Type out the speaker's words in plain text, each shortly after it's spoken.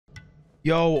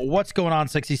Yo, what's going on,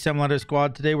 Sexy Simulator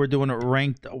Squad? Today we're doing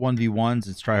ranked 1v1s.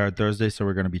 It's Tryhard Thursday, so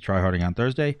we're going to be tryharding on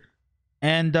Thursday.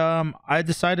 And I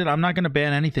decided I'm not going to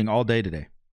ban anything all day today.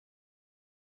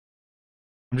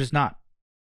 I'm just not.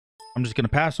 I'm just going to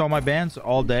pass all my bans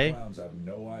all day.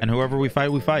 And whoever we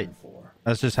fight, we fight.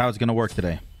 That's just how it's going to work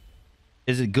today.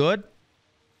 Is it good?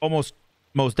 Most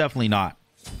definitely not.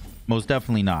 Most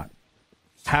definitely not.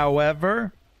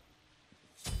 However,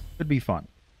 could be fun.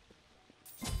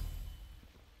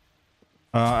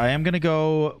 I am going to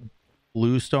go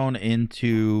Bluestone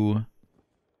into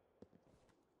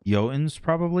Jotuns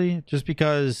probably, just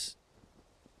because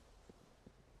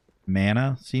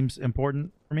mana seems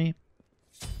important for me.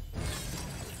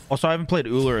 Also, I haven't played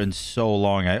Uller in so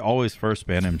long. I always first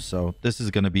ban him, so this is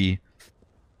going to be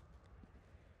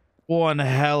one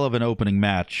hell of an opening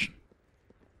match.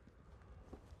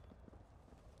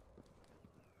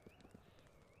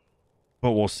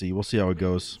 But we'll see. We'll see how it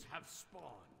goes.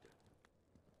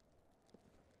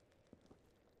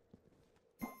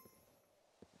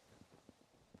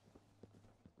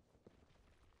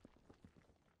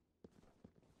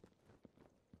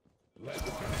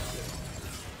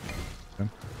 Okay.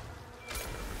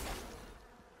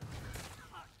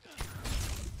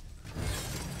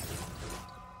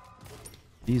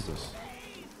 Jesus.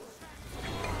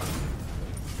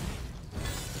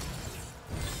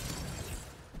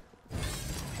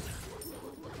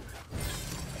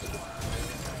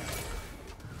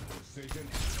 Precision,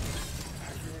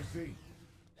 accuracy,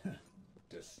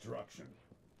 destruction.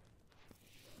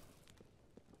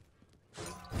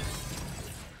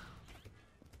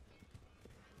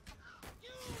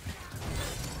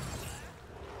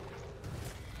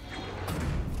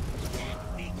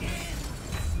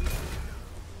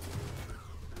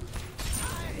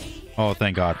 Oh,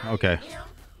 thank God. Okay.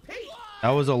 That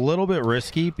was a little bit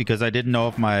risky because I didn't know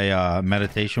if my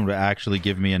meditation would actually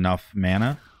give me enough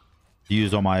mana to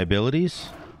use all my abilities.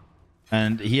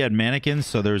 And he had mannequins,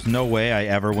 so there's no way I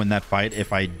ever win that fight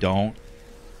if I don't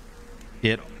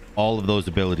get all of those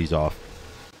abilities off.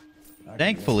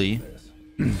 Thankfully,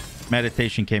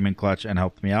 meditation came in clutch and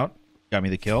helped me out. Got me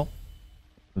the kill.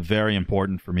 Very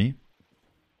important for me.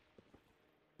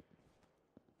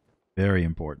 Very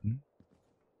important.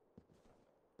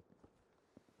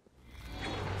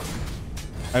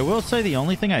 I will say the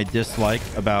only thing I dislike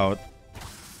about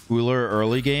Uller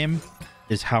early game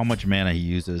is how much mana he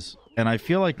uses. And I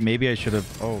feel like maybe I should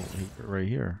have... Oh, right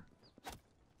here.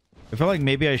 I feel like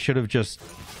maybe I should have just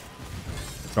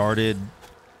started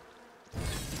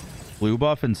blue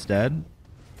buff instead.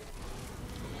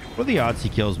 What are the odds he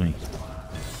kills me?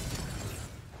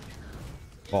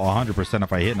 Well, 100%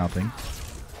 if I hit nothing.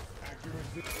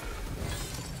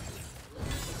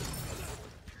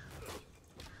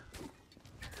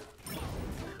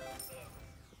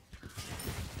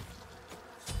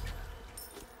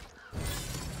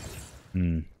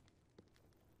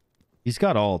 He's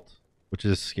got ult, which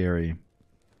is scary.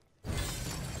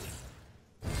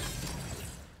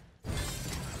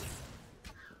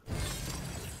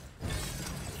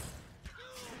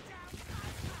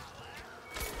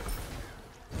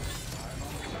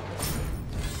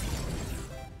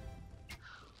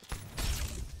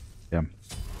 Yeah.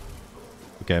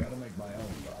 Okay.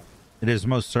 It is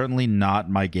most certainly not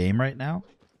my game right now.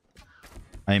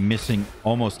 I am missing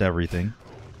almost everything.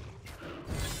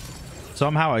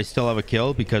 Somehow I still have a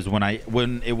kill because when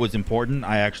it was important,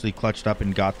 I actually clutched up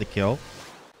and got the kill.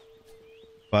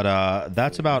 But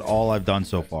that's about all I've done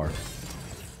so far.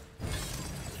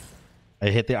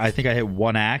 I think I hit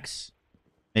one axe,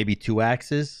 maybe two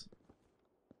axes.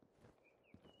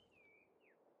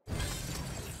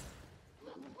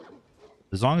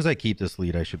 As long as I keep this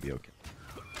lead, I should be okay.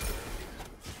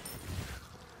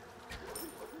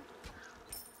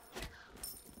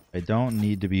 I don't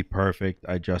need to be perfect.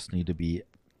 I just need to be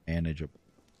manageable.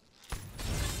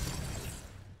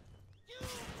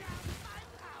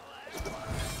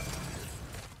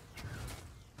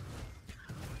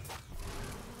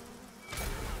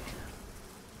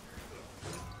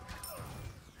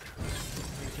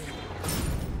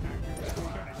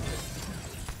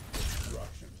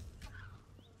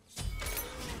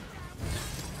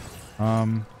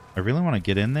 I really want to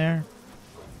get in there.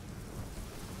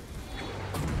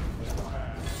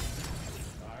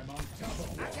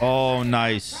 Oh,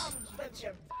 nice.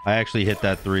 I actually hit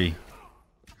that 3.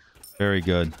 Very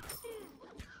good.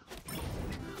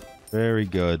 Very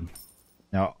good.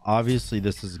 Now, obviously,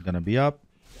 this isn't going to be up.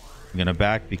 I'm going to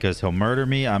back because he'll murder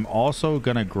me. I'm also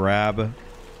going to grab,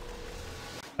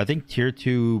 I think, tier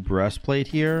 2 breastplate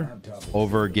here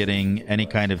over getting any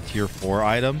kind of tier 4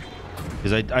 item.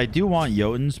 Because I do want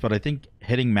Jotuns, but I think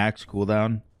hitting max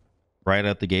cooldown right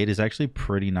at the gate is actually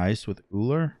pretty nice with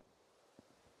Uller.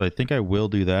 So I think I will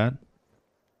do that.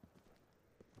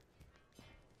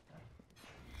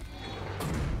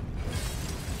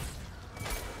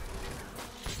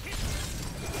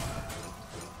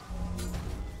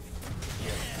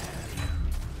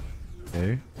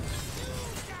 Okay.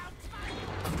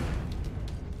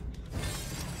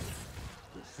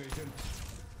 Precision.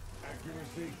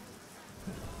 Accuracy.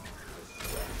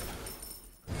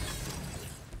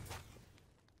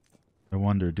 I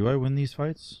wonder, do I win these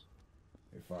fights?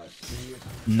 If I see it,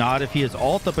 Not if he has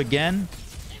ult up again.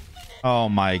 Oh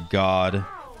my god.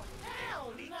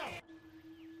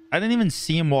 I didn't even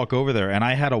see him walk over there, and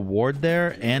I had a ward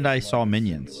there, and I saw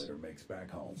minions. simulator makes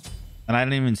back home. And I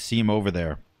didn't even see him over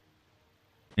there.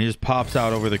 And he just pops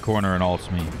out over the corner and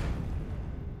ults me.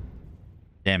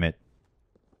 Damn it.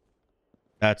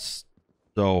 That's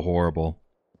so horrible.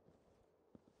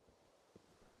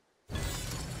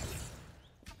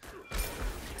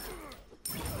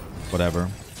 Whatever.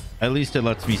 At least it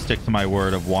lets me stick to my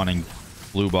word of wanting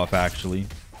blue buff, actually.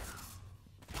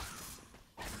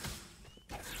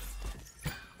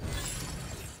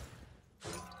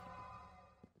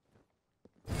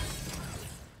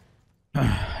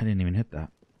 I didn't even hit that.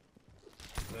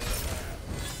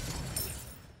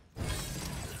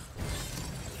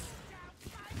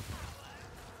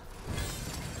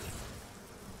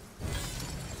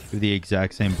 Do the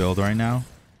exact same build right now.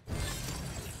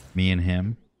 Me and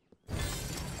him.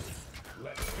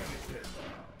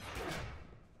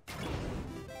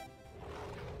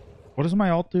 What does my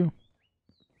ult do?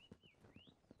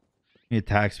 The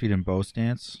attack speed and bow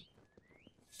stance.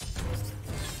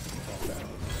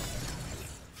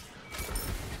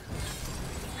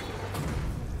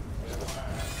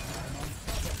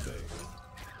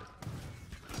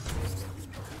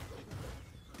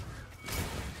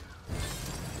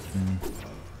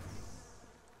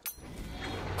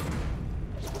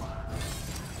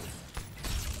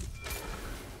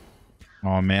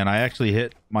 Oh man, I actually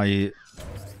hit my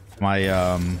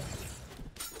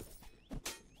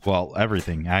well,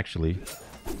 everything actually.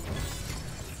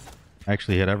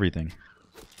 Actually hit everything.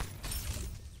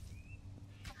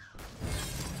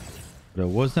 But it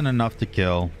wasn't enough to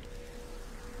kill.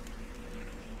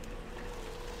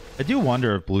 I do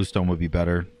wonder if Bluestone would be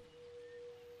better.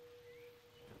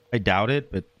 I doubt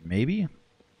it, but maybe.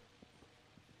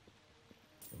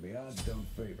 When the odds don't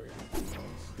favor you,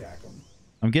 stack them.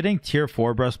 I'm getting tier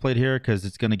 4 breastplate here because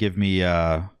it's going to give me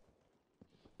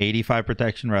 85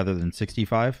 protection rather than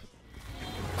 65.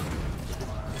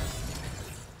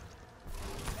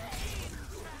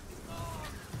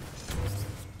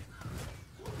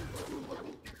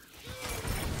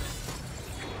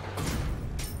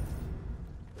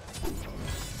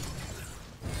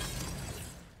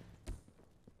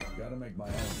 Gotta make my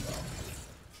own though.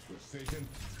 Precision,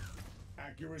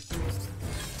 accuracy,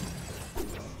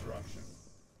 destruction.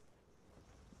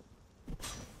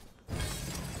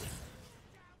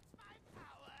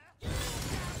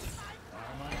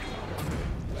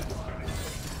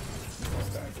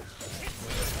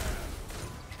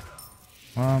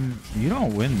 You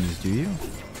don't win these, do you?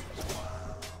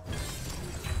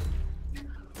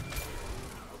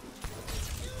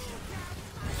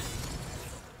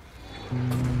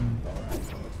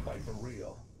 Let's fight for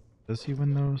real. Does he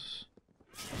win those?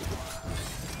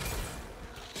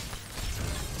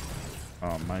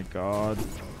 Oh my god.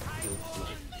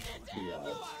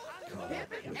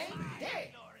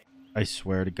 I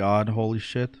swear to God, holy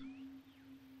shit.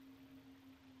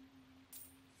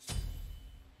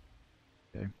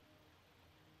 Okay.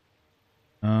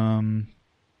 I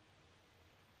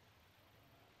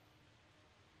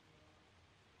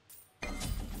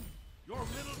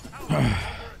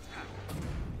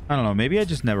don't know. Maybe I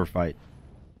just never fight.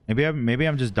 Maybe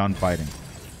I'm just done fighting.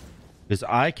 Because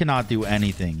I cannot do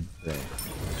anything today.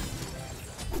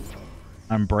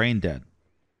 I'm brain dead.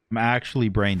 I'm actually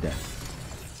brain dead.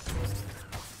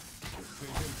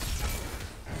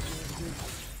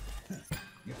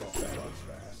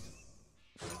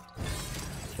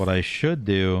 What I should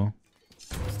do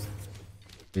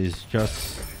is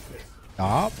just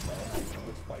stop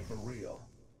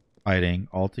fighting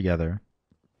altogether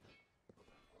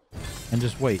and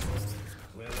just wait.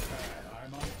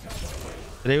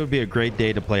 Today would be a great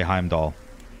day to play Heimdall.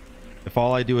 If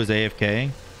all I do is AFK,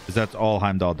 because that's all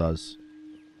Heimdall does.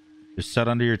 Just sit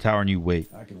under your tower and you wait.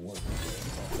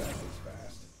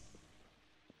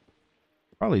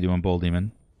 Probably doing Bull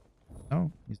Demon. Oh,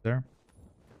 he's there.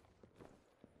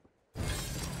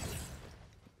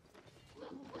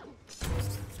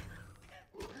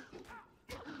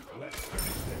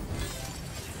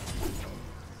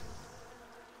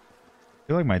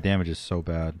 feel like my damage is so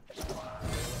bad.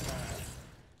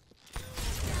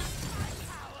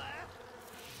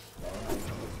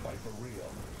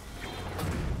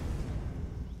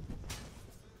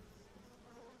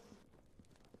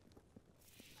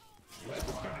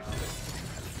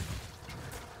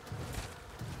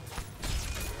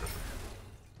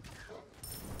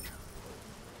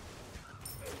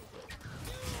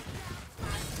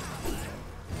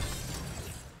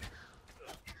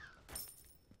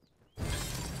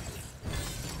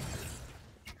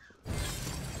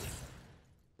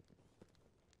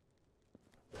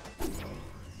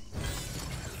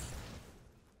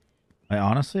 I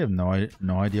honestly have no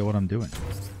idea what I'm doing.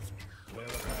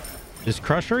 Is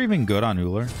Crusher even good on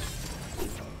Uller?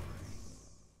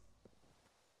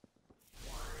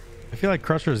 I feel like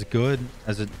Crusher is good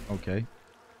as a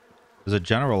as a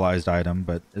generalized item,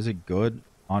 but is it good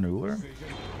on Uller?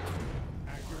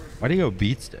 Why do you go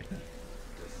Beat Stick?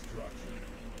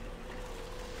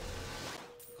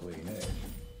 Clean edge.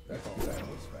 That's all that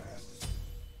was fast.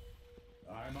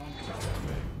 I'm on top of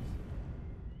it.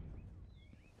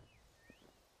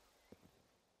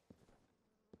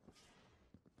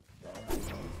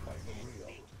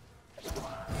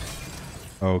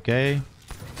 Okay.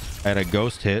 I had a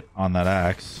ghost hit on that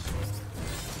axe.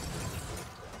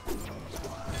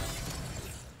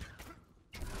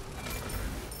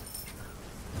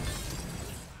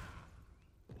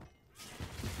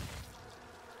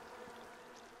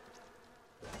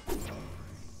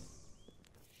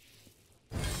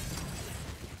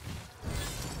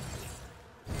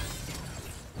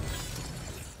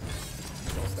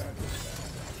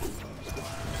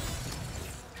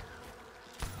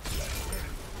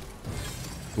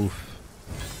 Oof.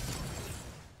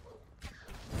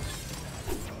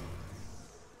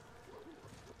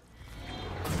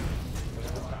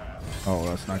 Oh,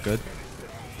 that's not good.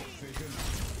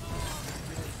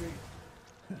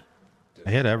 I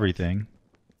hit everything.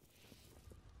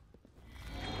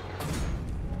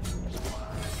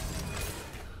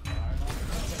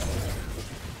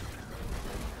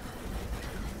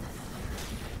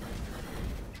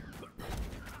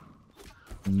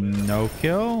 No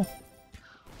kill.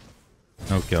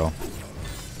 No kill.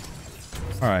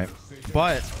 Alright.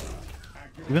 But,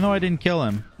 even though I didn't kill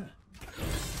him,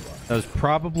 that was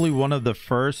probably one of the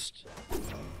first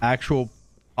actual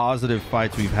positive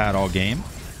fights we've had all game.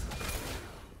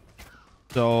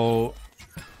 So,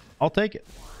 I'll take it.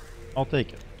 I'll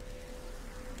take it.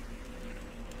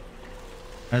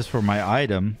 As for my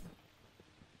item,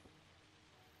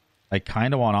 I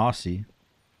kind of want Aussie.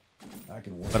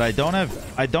 But I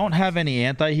don't have any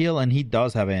anti-heal, and he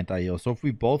does have anti-heal. So if we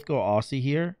both go Aussie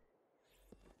here,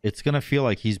 it's gonna feel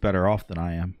like he's better off than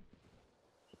I am.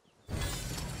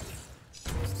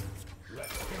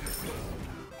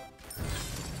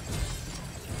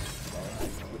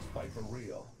 Let's fight for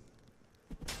real.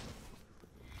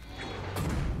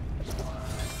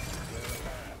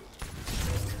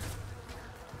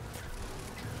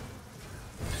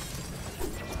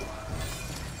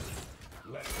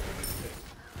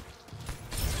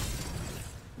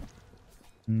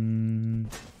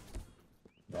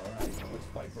 All right, let's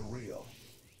fight for real.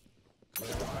 That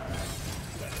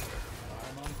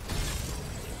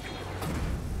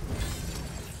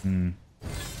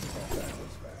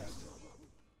was fast.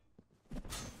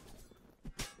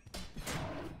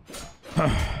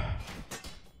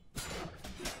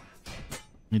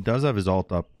 He does have his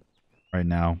ult up right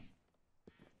now.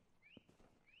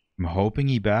 I'm hoping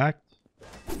he backed.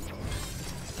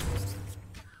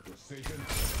 Precision,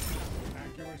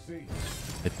 accuracy,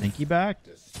 I think he backed.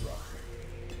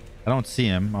 I don't see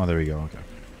him. Oh, there we go. Okay.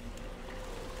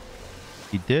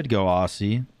 He did go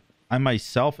Aussie. I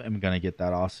myself am going to get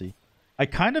that Aussie. I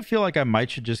kind of feel like I might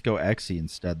should just go Exy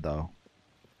instead, though.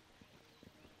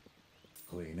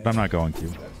 But I'm not going to.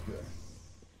 That's good.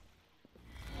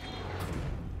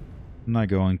 I'm not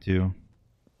going to.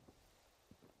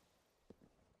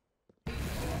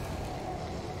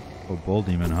 Oh, Bull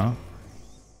Demon, huh?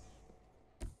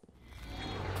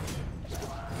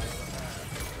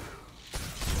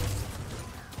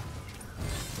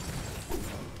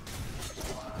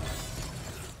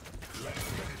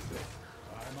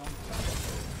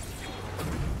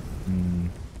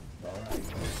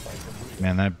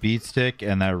 Man, that beat stick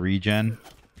and that regen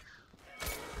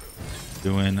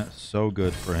doing so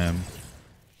good for him.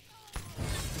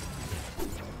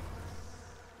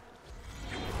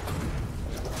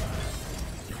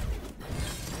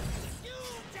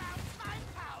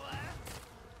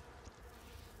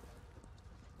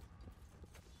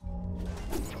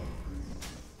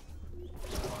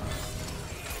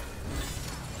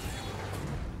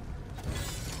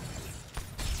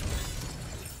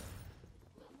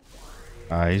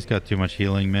 He's got too much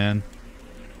healing, man.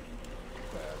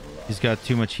 He's got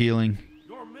too much healing.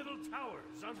 Your middle tower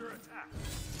is under attack.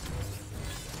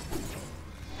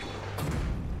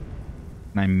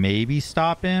 Can I maybe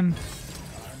stop him?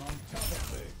 I'm on top of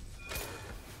things.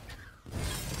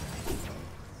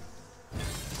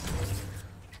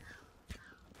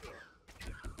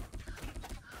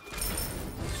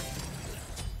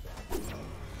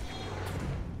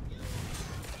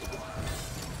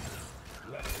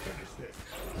 Let's finish this.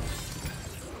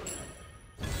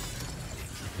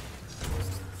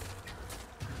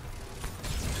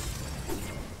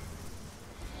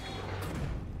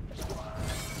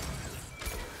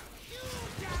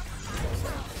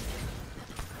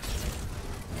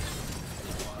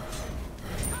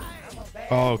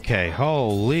 Okay,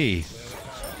 holy.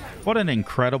 What an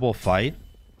incredible fight.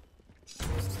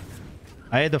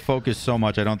 I had to focus so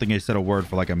much, I don't think I said a word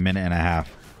for like a minute and a half.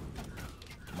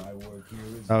 My work here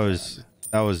is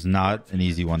That was not an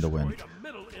easy one to win. Destroyed a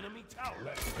middle enemy tower.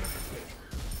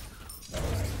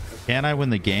 Can I win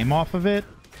the game off of it?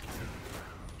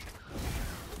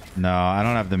 No, I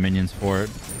don't have the minions for it.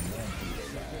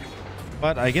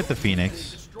 But I get the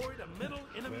Phoenix. Destroyed a middle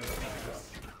enemy base.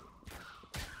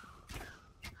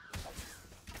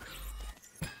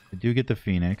 I do get the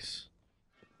Phoenix.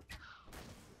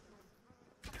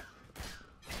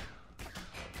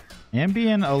 I'm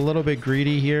being a little bit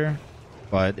greedy here,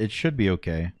 but it should be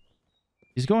okay.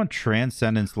 He's going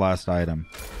Transcendence last item.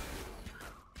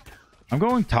 I'm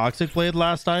going Toxic Blade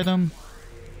last item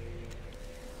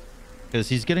because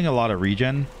he's getting a lot of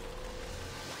regen.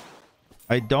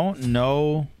 I don't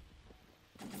know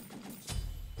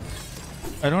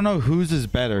whose is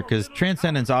better because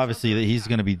Transcendence, obviously, that he's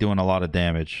going to be doing a lot of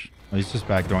damage. Oh, he's just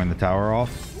backdooring the tower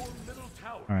off. Your middle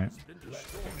tower All right. has been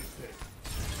destroyed.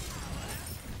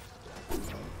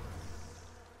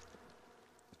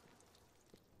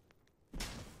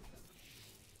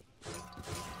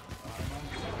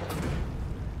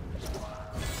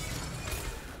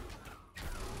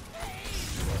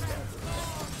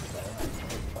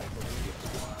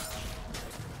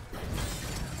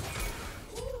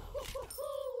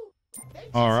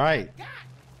 All right.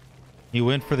 He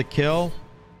went for the kill,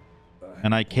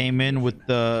 and I came in with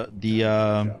the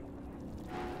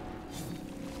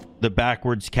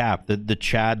backwards cap, the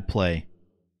Chad play.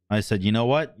 I said, you know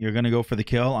what? You're gonna go for the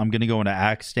kill. I'm gonna go into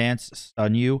axe stance,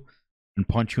 stun you, and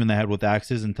punch you in the head with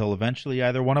axes until eventually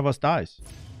either one of us dies.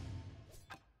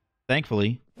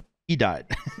 Thankfully, he died.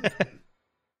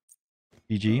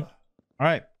 GG. All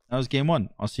right, that was game 1.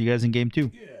 I'll see you guys in game 2.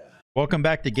 Welcome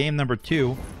back to game number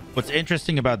 2. What's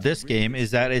interesting about this game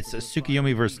is that it's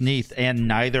Tsukuyomi versus Neith, and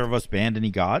neither of us banned any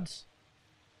gods.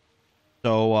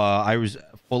 So I was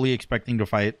fully expecting to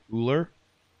fight Uller.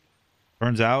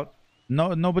 Turns out,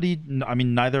 nobody. I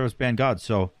mean, neither of us banned gods.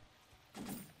 So,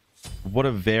 what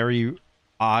a very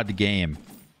odd game.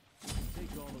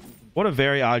 What a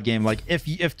very odd game. Like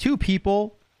if 2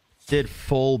 people did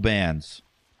full bans,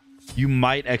 you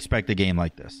might expect a game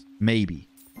like this. Maybe,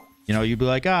 you know, you'd be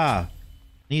like,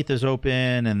 Neith is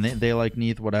open and they like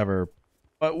Neith, whatever.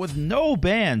 But with no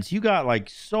bans, you got like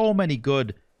so many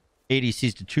good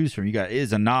ADCs to choose from. You got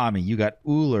Izanami, you got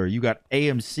Uller, you got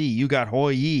AMC, you got Hoi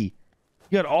Yi.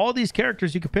 You got all these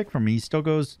characters you could pick from. He still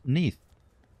goes Neith.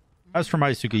 As for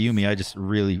my Tsukuyomi, I just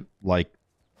really like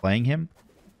playing him,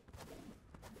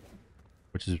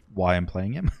 which is why I'm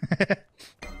playing him.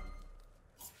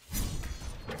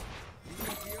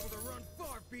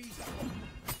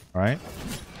 All right.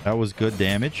 That was good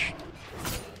damage.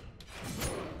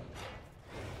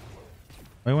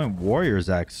 I went Warrior's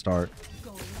Axe start.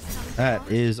 That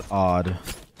is odd.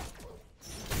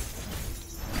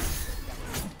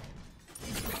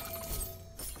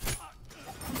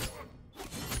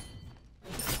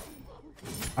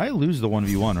 I lose the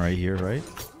 1v1 right here, right?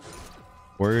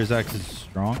 Warrior's Axe is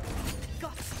strong.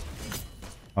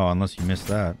 Oh, unless you missed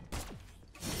that.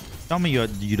 Tell me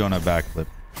you don't have backflip.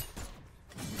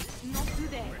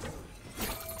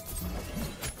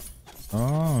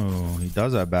 Oh, he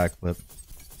does have backflip.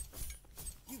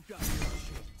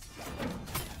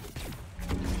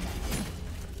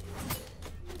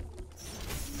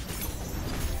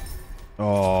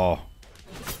 Oh,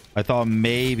 I thought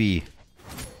maybe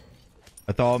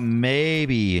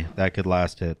that could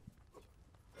last hit.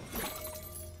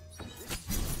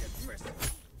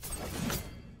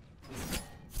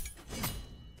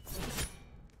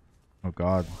 Oh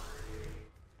God,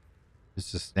 it's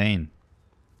sustain.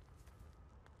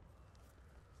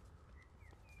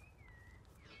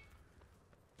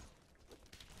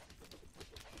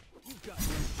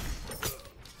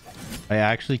 I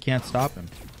actually can't stop him.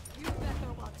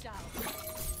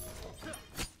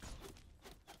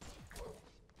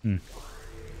 Hmm.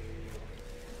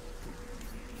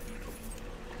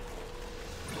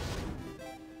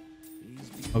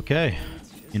 Okay.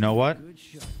 You know what?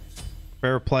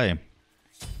 Fair play.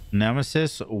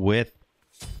 Nemesis with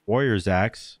Warrior's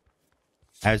Axe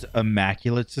has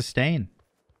immaculate sustain.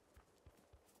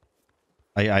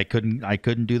 I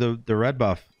couldn't do the red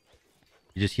buff.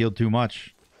 He just healed too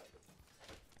much.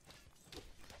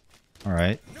 All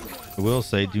right. I will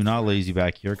say, do not lazy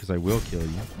back here because I will kill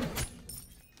you.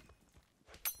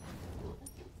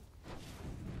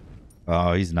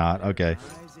 Oh, he's not. Okay.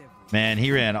 Man,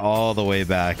 he ran all the way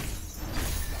back.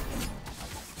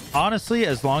 Honestly,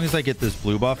 as long as I get this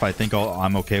blue buff, I think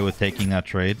I'm okay with taking that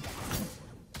trade.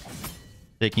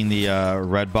 Taking the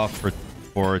red buff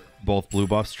for both blue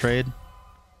buffs trade.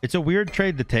 It's a weird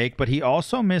trade to take, but he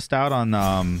also missed out on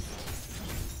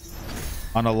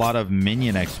a lot of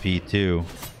minion XP too.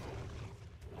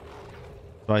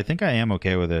 So I think I am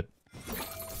okay with it.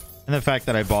 And the fact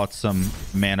that I bought some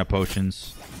mana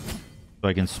potions so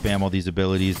I can spam all these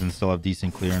abilities and still have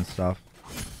decent clearance stuff.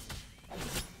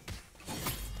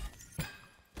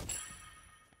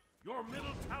 Your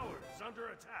middle tower is under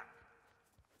attack.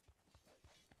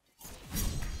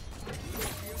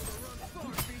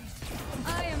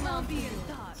 I am not being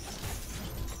taught.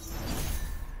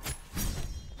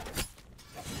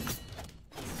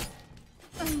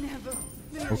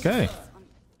 Okay.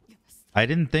 I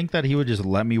didn't think that he would just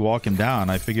let me walk him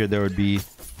down. I figured there would be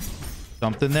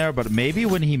something there, but maybe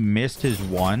when he missed his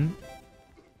one,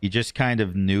 he just kind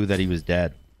of knew that he was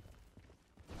dead.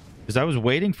 Because I was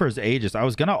waiting for his Aegis. I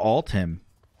was gonna ult him.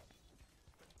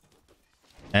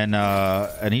 And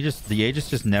the Aegis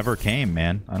just never came,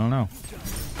 man. I don't know.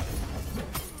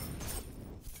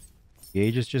 The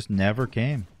Aegis just never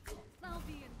came.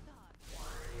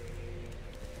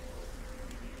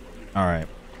 Alright.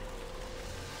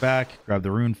 Back, grab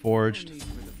the rune forged.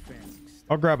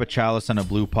 I'll grab a chalice and a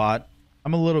blue pot.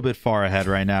 I'm a little bit far ahead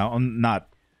right now. I'm not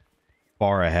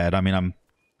far ahead. I mean, I'm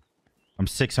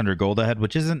 600 gold ahead,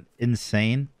 which isn't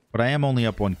insane, but I am only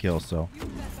up 1 kill, so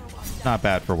not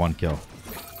bad for 1 kill.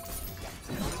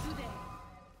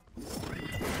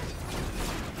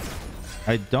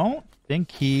 I don't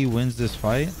think he wins this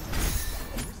fight.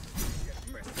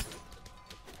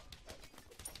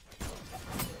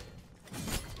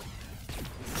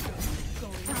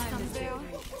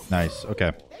 Nice.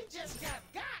 Okay.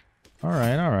 All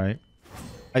right. All right.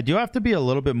 I do have to be a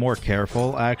little bit more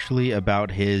careful, actually,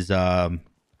 about his 2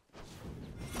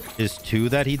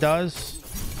 that he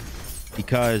does,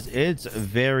 because it's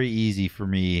very easy for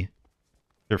me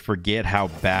to forget how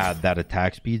bad that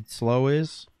attack speed slow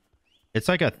is. It's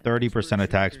like a 30%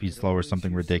 attack speed slow or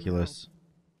something ridiculous.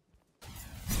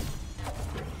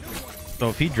 So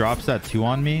if he drops that 2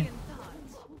 on me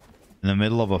in the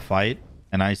middle of a fight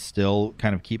and I still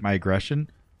kind of keep my aggression,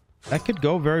 that could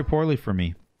go very poorly for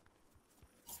me.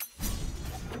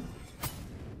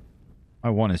 My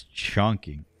one is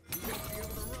chunking.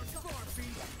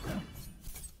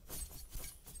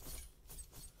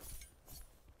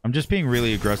 I'm just being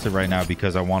really aggressive right now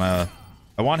because I want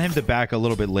him to back a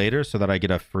little bit later so that I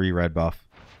get a free red buff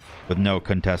with no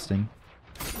contesting.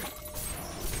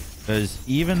 Because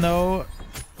even though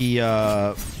he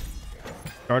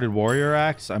started Warrior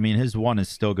Axe, I mean, his one is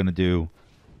still going to do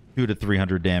 200 to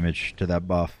 300 damage to that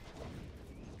buff.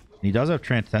 And he does have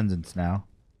Transcendence now.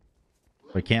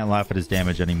 So I can't laugh at his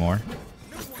damage anymore.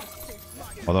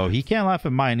 Although he can't laugh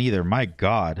at mine either. My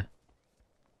God.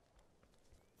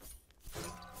 I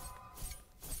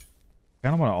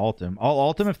kind of want to ult him. I'll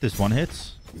ult him if this one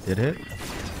hits. He did hit.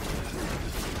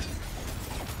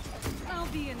 I'll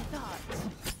be in thought.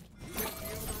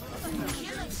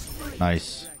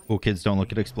 Nice. Cool kids don't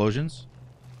look at explosions.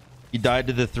 He died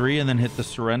to the 3 and then hit the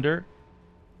surrender.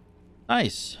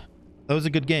 Nice. That was a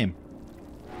good game.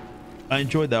 I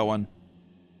enjoyed that one.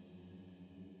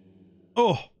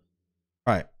 Oh. All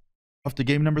right. Off to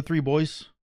game number 3, boys.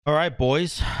 All right,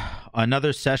 boys.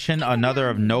 Another session, another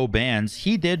of no bans.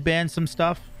 He did ban some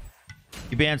stuff.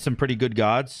 He banned some pretty good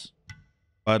gods.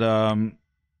 But I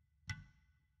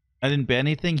didn't ban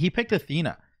anything. He picked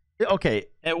Athena. Okay,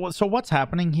 so what's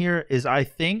happening here is I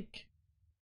think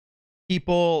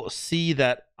people see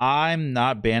that I'm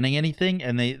not banning anything,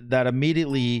 and that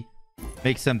immediately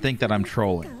makes them think that I'm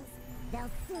trolling.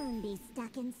 They'll soon be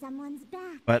stuck in someone's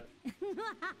back. But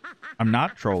I'm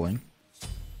not trolling.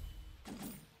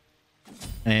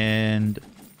 And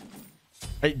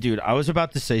dude, I was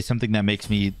about to say something that makes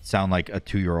me sound like a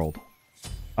 2-year-old.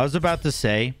 I was about to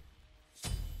say,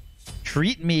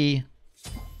 treat me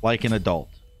like an adult.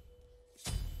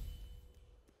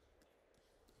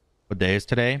 What day is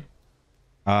today?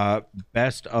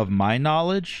 Best of my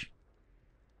knowledge,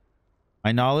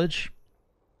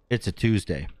 it's a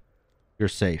Tuesday. You're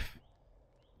safe.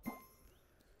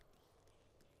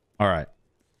 All right.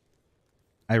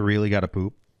 I really got to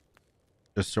poop.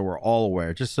 Just so we're all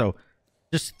aware. Just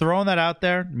throwing that out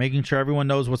there, making sure everyone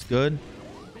knows what's good.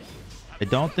 I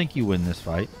don't think you win this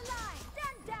fight.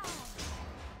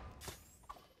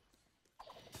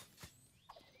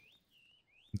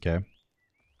 Okay.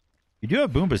 You do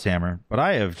have Boomba's hammer, but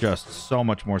I have just so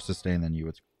much more sustain than you.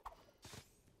 It's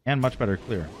and much better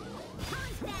clear.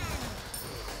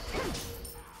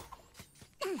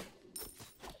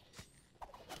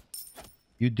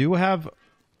 You do have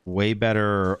way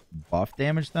better buff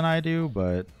damage than I do,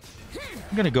 but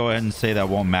I'm going to go ahead and say that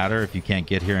won't matter if you can't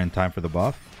get here in time for the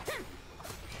buff.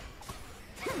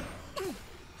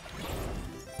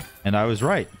 And I was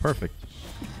right. Perfect.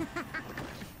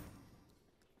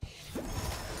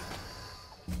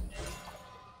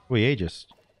 We ageist.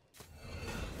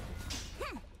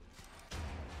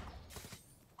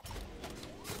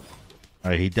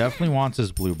 Alright, he definitely wants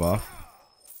his blue buff.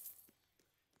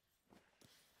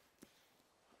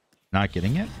 Not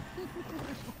getting it?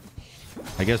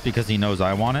 I guess because he knows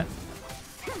I want it.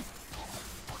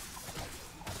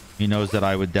 He knows that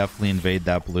I would definitely invade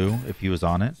that blue if he was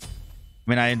on it. I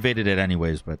mean, I invaded it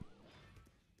anyways, but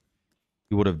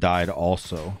he would have died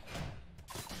also.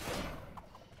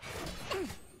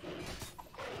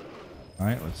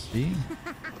 Alright, let's see.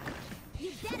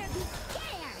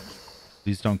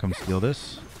 Please don't come steal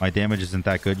this. My damage isn't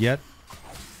that good yet.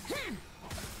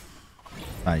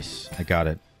 Nice. I got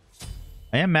it.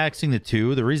 I am maxing the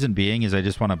 2. The reason being is I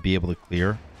just want to be able to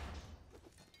clear.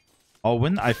 I'll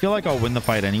win. I feel like I'll win the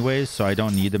fight anyways, so I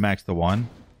don't need to max the 1.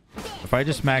 If I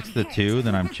just max the 2,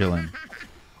 then I'm chilling.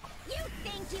 You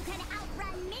think you can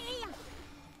outrun me?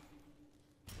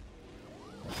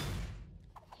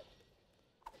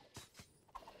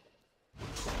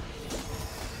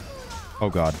 Oh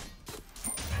god.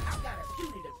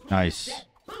 Nice.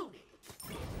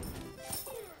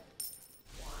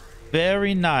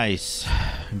 Very nice.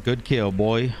 Good kill,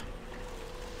 boy.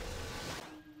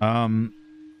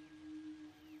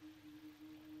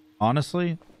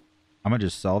 Honestly, I'm gonna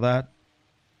just sell that.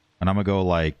 And I'm gonna go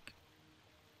like...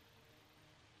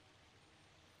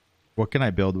 What can I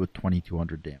build with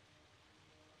 2200 damage?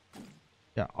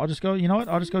 Yeah, I'll just go... You know what?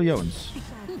 I'll just go Jotuns.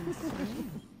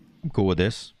 I'm cool with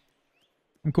this.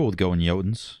 I'm cool with going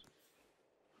Jotuns.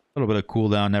 A little bit of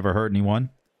cooldown never hurt anyone.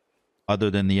 Other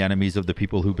than the enemies of the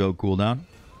people who build cooldown.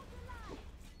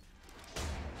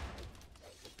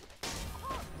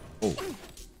 Oh.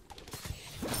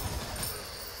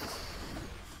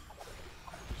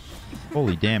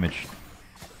 Holy damage.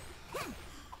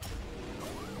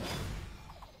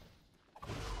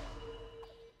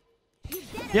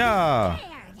 Yeah.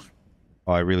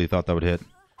 Oh, I really thought that would hit.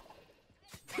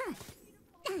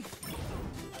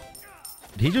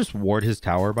 Did he just ward his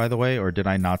tower, by the way? Or did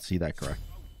I not see that correct?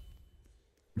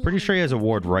 I'm pretty sure he has a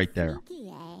ward right there.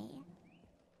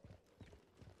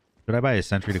 Should I buy a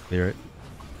sentry to clear it?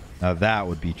 Now that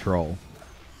would be troll.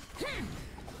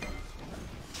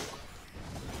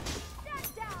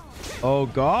 Oh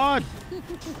god!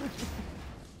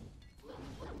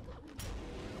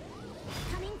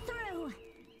 Coming through.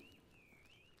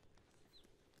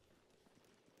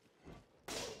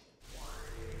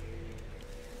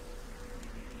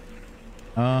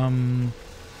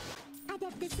 I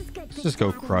bet this is good. Let's just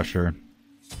go Crusher.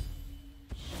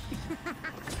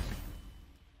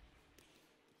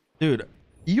 Dude,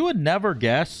 you would never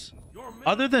guess,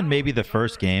 other than maybe the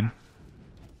first game.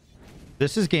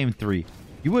 This is game 3.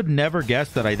 You would never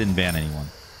guess that I didn't ban anyone.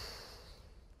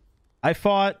 I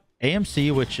fought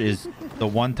AMC, which is the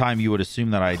one time you would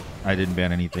assume that I didn't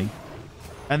ban anything.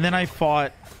 And then I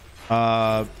fought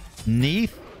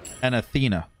Neith and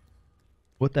Athena.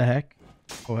 What the heck?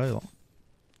 Oh, hello.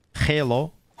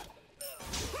 Hello.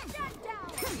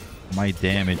 My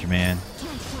damage, man.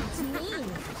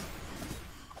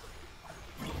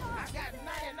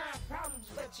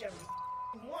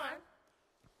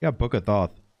 Got Book of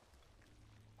Thoth.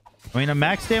 I mean, a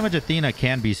max damage Athena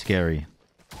can be scary.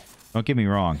 Don't get me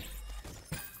wrong.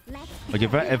 Like,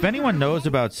 if anyone knows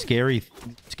about scary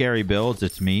builds,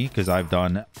 it's me, because I've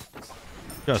done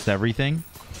just everything.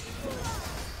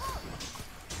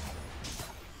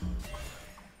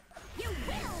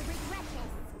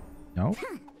 No?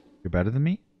 You're better than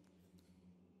me?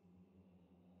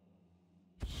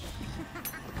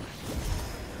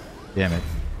 Damn it.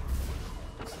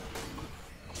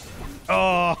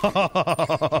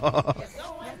 Oh!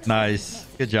 Nice.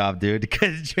 Good job, dude.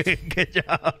 Good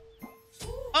job.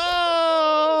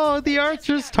 Oh! No, the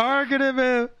archers targeted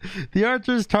him. The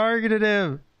archers targeted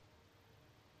him.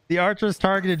 The archers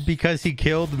targeted because he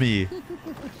killed me.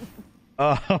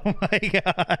 Oh my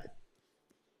god.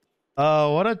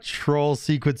 Oh, what a troll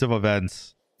sequence of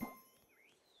events.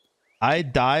 I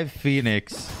dive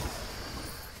Phoenix.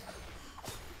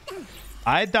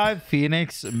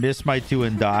 Miss my 2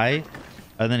 and die.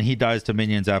 And then he dies to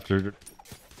minions after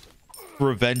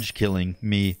revenge killing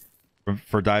me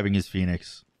for diving his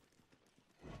Phoenix.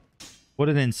 What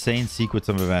an insane sequence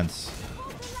of events.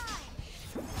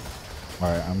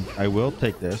 Alright, I will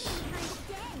take this.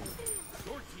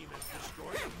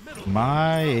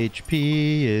 My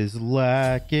HP is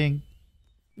lacking.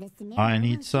 I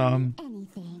need some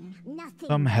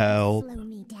help.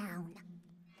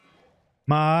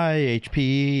 My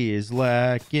HP is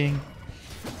lacking.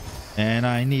 And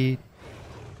I need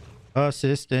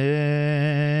assistance.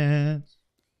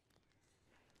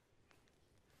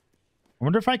 I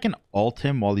wonder if I can ult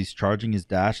him while he's charging his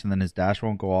dash and then his dash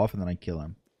won't go off and then I kill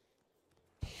him.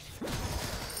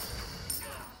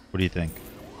 What do you think?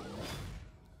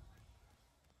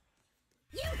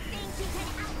 You think you can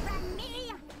outrun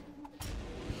me?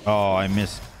 Oh, I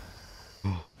missed.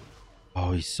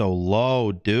 Oh, he's so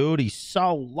low, dude. He's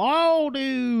so low,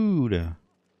 dude.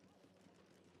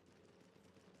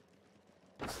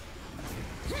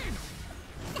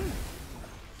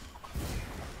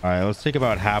 All right, let's take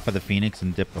about half of the Phoenix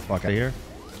and dip the fuck out of here.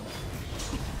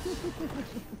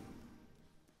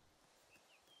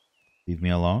 Leave me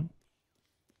alone.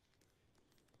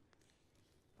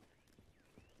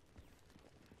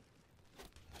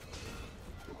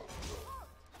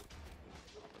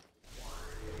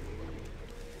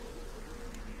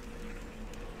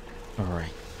 All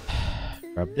right.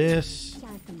 Grab this.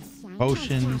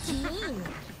 Potions.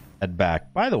 Head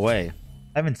back. By the way,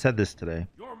 I haven't said this today.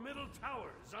 Your middle tower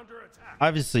is under attack.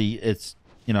 Obviously, it's,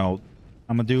 you know,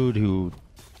 I'm a dude who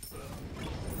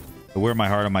I wear my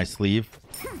heart on my sleeve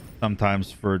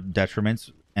sometimes for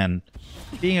detriments, and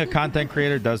being a content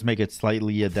creator does make it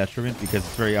slightly a detriment because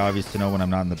it's very obvious to know when I'm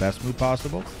not in the best mood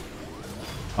possible.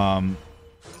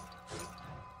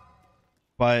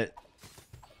 But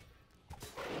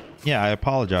yeah, I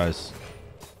apologize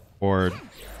for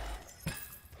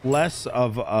less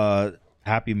of a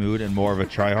happy mood and more of a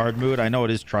tryhard mood. I know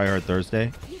it is Tryhard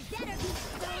Thursday,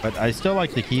 but I still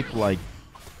like to keep like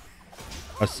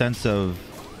a sense of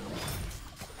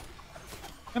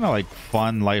kind of like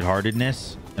fun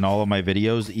lightheartedness in all of my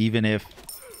videos, even if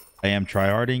I am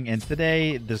tryharding. And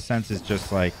today the sense is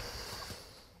just like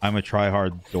I'm a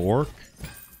tryhard dork.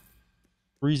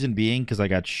 Reason being because I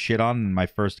got shit on in my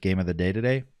first game of the day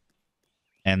today,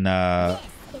 and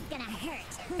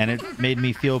it made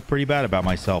me feel pretty bad about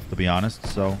myself, to be honest.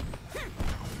 So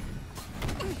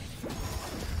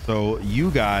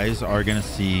you guys are gonna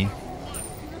see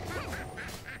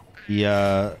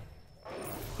the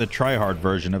tryhard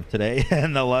version of today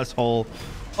and the less whole.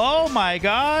 Oh my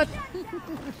god.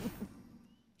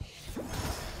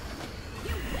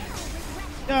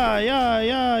 Yeah.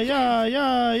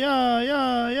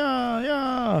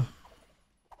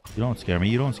 You don't scare me.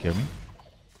 You don't scare me.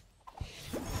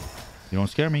 You don't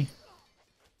scare me.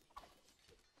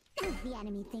 The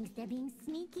enemy thinks they're being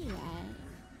sneaky, eh?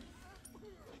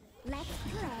 Let's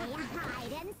play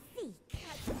hide and seek.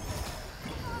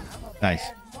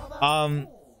 Nice.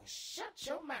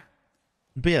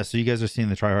 But yeah, so you guys are seeing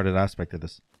the tryharded aspect of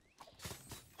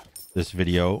this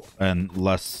video, and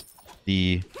less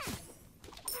the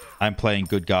I'm playing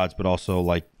good gods, but also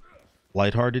like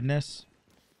lightheartedness.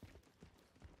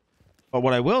 But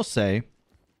what I will say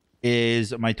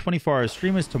is my 24-hour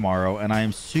stream is tomorrow, and I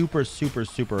am super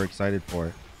excited for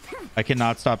it. I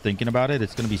cannot stop thinking about it.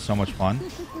 It's going to be so much fun.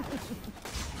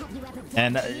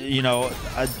 And you know,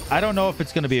 I don't know if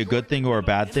it's going to be a good thing or a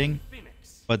bad thing,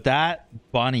 but that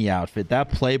bunny outfit, that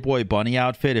Playboy bunny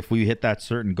outfit, if we hit that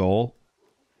certain goal,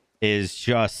 is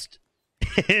just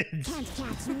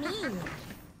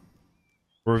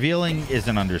revealing is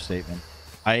an understatement.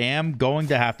 I am going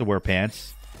to have to wear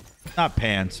pants. Not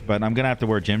pants, but I'm going to have to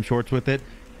wear gym shorts with it,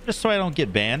 just so I don't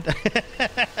get banned.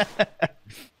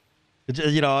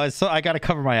 You know, so I got to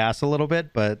cover my ass a little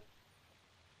bit, but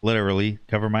literally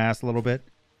cover my ass a little bit.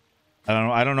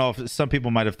 I don't know if some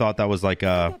people might have thought that was like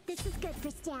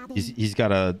he's got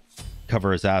to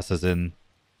cover his ass as in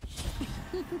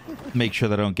make sure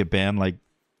that I don't get banned, like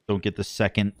don't get the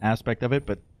second aspect of it.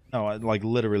 But no, like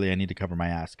literally I need to cover my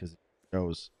ass because it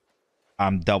shows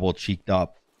I'm double cheeked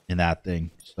up in that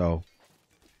thing. So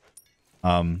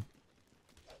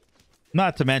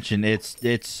not to mention it's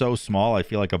so small I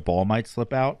feel like a ball might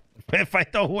slip out if I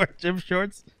don't wear gym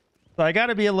shorts. So I got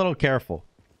to be a little careful.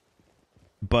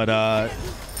 But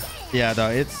yeah, no,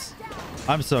 it's,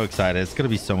 I'm so excited. It's gonna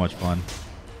be so much fun.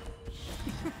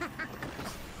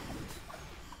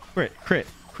 Crit, crit,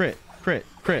 crit, crit,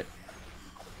 crit.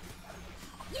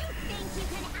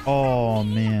 Oh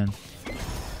man.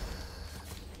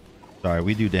 Sorry,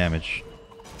 we do damage.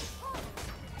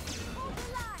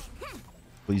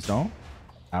 Please don't.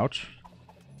 Ouch.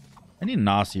 I need an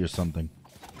Aussie or something.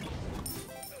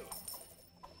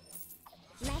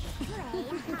 Let's play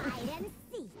hide and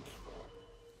seek.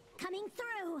 Coming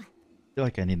through. I feel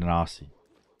like I need an Aussie.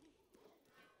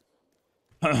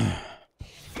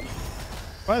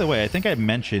 By the way, I think I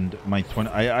mentioned my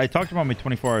I talked about my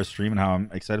 24-hour stream and how I'm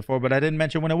excited for it, but I didn't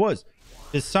mention when it was.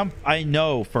 Is I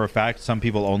know for a fact some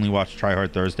people only watch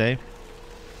Tryhard Thursday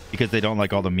because they don't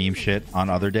like all the meme shit on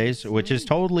other days, which is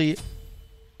totally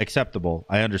acceptable.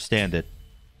 I understand it.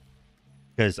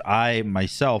 Because I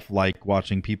myself like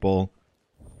watching people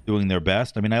doing their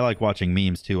best. I mean, I like watching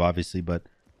memes too, obviously, but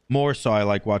more so I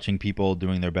like watching people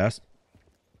doing their best.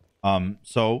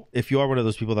 So if you are one of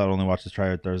those people that only watches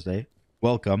Tryhard Thursday,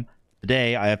 welcome.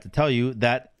 Today, I have to tell you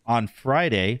that on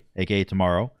Friday, aka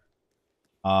tomorrow,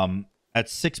 at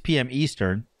 6 p.m.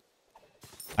 Eastern,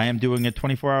 I am doing a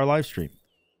 24-hour live stream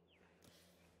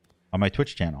on my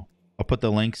Twitch channel. I'll put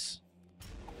the links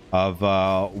of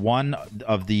one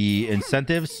of the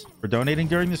incentives for donating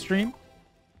during the stream,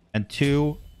 and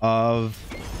two of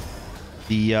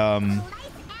the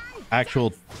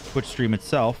actual Twitch stream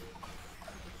itself,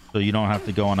 so you don't have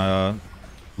to go on a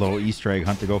little Easter egg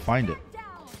hunt to go find it.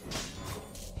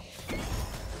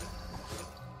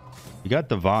 You got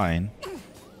Divine,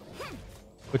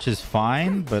 which is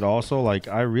fine, but also like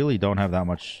I really don't have that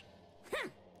much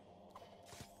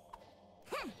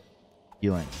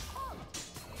healing.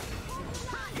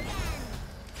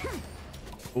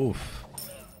 Oof.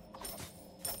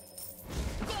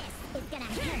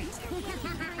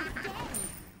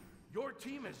 Your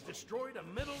team has destroyed a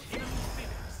middle enemy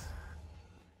Phoenix.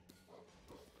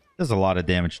 Does a lot of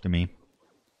damage to me.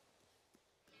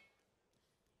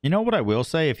 You know what I will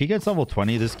say? If he gets level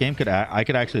 20, this game I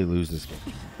could actually lose this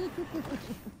game.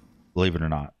 Believe it or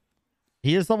not.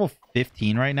 He is level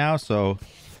 15 right now, so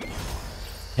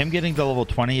him getting to level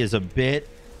 20 is a bit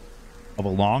of a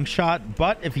long shot,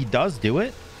 but if he does do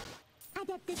it, I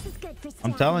bet this is good for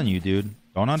I'm telling you, dude,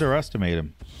 don't underestimate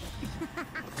him.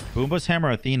 Boomba's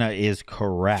Hammer Athena is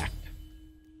correct.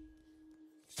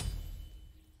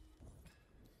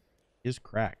 Is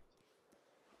cracked.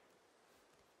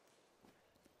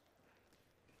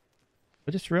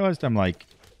 I just realized I'm like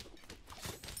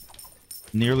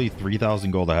nearly 3,000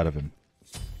 gold ahead of him.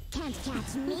 Can't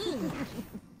catch me.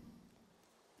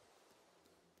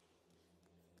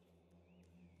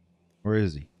 Where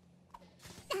is he?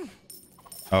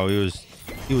 Oh,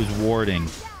 he was warding.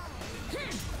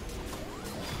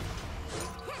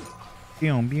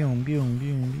 Boom, boom, boom,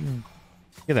 boom, boom.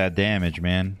 Look at that damage,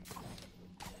 man.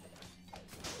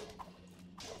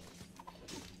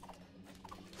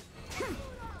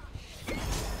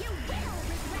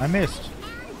 I missed.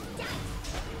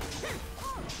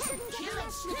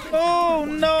 Oh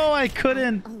no, I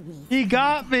couldn't. He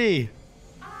got me.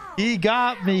 He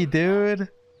got me, dude.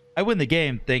 I win the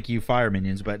game. Thank you, fire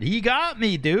minions, but he got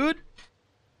me, dude.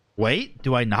 Wait,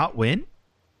 do I not win?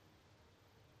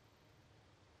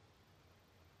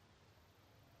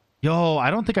 Yo, I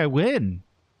don't think I win.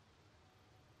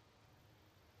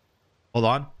 Hold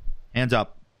on. Hands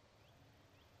up.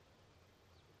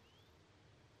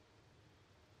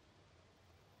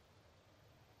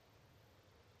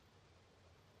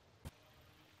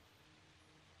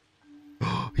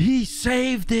 He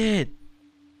saved it.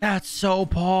 That's so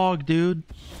pog, dude.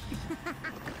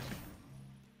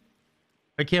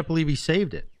 I can't believe he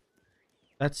saved it.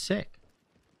 That's sick.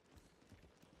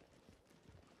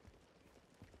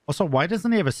 Also, why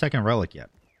doesn't he have a second relic yet?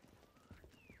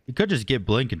 He could just get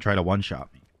Blink and try to one-shot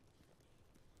me.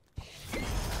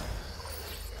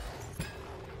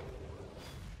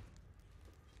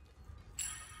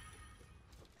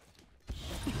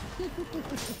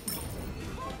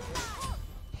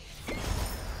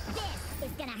 This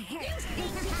is gonna hurt.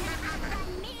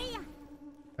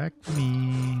 Back to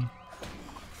me.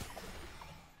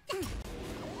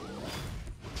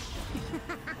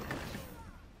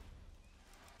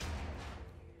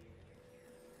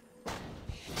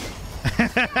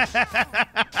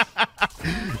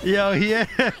 Yo, he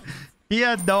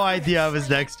had no idea I was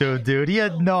next to him, dude. He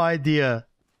had no idea.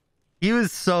 He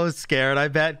was so scared, I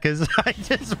bet, because I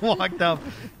just walked up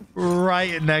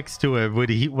right next to him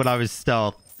when I was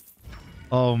stealth.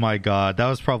 Oh my god, that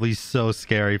was probably so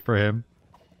scary for him.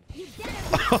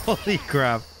 Holy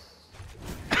crap.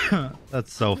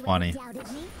 That's so funny.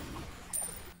 Doubted me?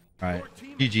 All right.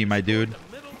 GG, my dude.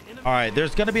 All right.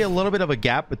 There's going to be a little bit of a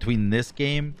gap between this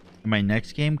game and my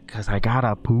next game because I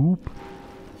gotta poop.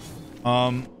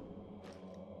 But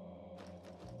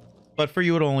for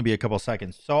you, it'll only be a couple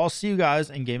seconds. So I'll see you guys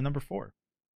in game number 5.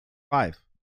 I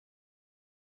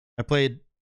played...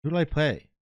 Who did I play?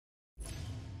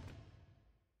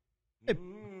 I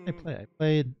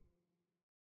played...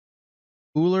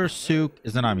 Uller Sook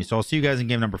is an enemy. So I'll see you guys in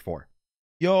game number 4.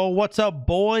 Yo, what's up,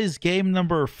 boys? Game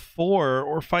number 4.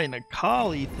 We're fighting a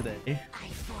Kali today. I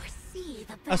foresee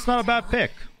the That's not a bad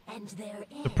pick. and there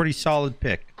It's a pretty solid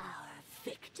pick. our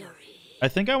victory. I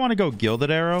think I want to go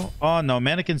Gilded Arrow. Oh, no.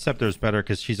 Mannequin Scepter is better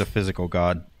because she's a physical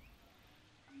god.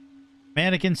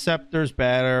 Mannequin Scepter's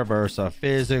better versus a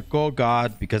physical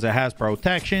god because it has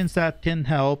protections that can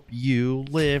help you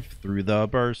live through the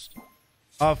burst.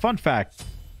 Fun fact.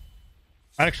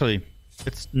 Actually,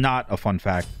 it's not a fun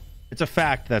fact. It's a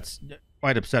fact that's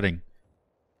quite upsetting.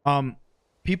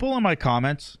 People in my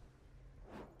comments,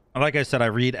 like I said, I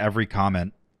read every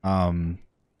comment. And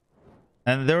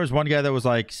there was one guy that was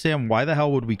like, Sam, why the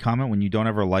hell would we comment when you don't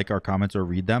ever like our comments or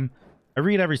read them? I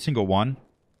read every single one.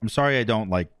 I'm sorry I don't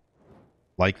like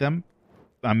them.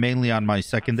 I'm mainly on my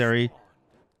secondary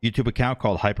YouTube account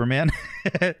called Hyperman.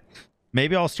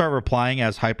 Maybe I'll start replying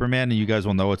as Hyperman and you guys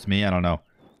will know it's me. I don't know.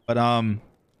 But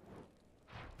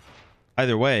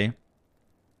either way,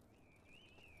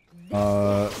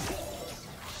 I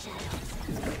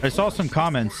saw some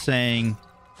comments saying,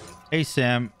 hey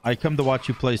Sam, I come to watch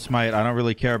you play Smite. I don't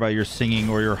really care about your singing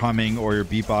or your humming or your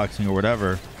beatboxing or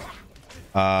whatever.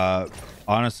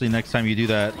 Honestly, next time you do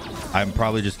that, I'm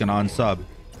probably just gonna unsub.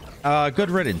 Good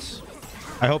riddance.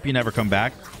 I hope you never come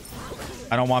back.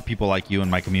 I don't want people like you in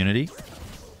my community.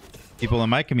 People in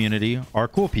my community are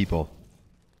cool people.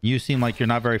 You seem like you're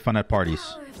not very fun at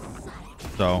parties.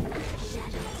 So,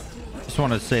 just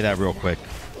want to say that real quick.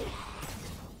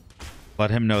 Let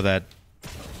him know that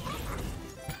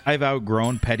I've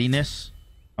outgrown pettiness.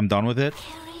 I'm done with it.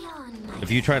 If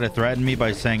you try to threaten me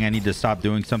by saying I need to stop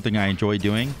doing something I enjoy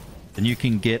doing, then you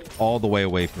can get all the way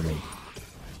away from me.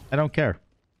 I don't care.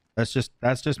 That's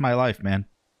just my life, man.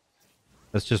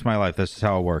 That's just my life. That's just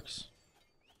how it works.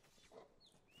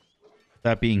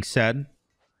 That being said,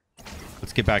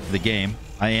 let's get back to the game.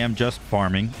 I am just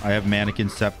farming. I have Mannequin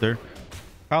Scepter.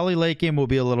 Probably late game will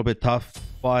be a little bit tough,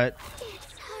 but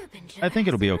I think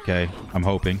it'll be okay. I'm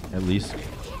hoping, at least.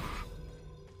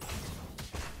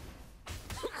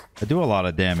 I do a lot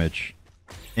of damage.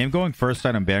 I'm going first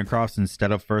item Bancrofts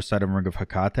instead of first item Ring of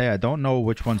Hecate. I don't know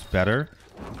which one's better.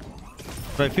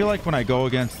 But I feel like when I go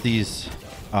against these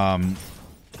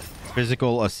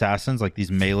physical assassins, like these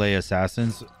melee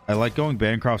assassins, I like going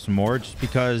Bancrofts more just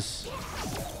because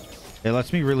it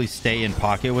lets me really stay in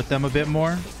pocket with them a bit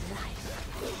more.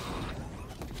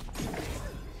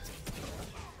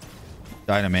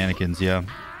 Die to mannequins, yeah.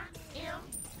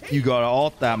 You gotta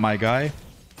ult that, my guy.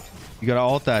 You gotta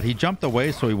ult that. He jumped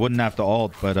away so he wouldn't have to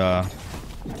ult, but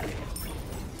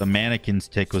the mannequin's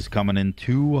tick was coming in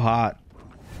too hot.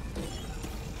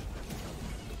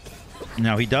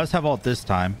 Now he does have ult this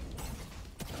time.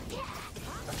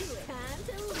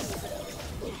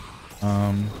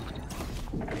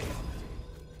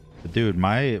 But dude,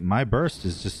 my burst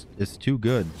is just, it's too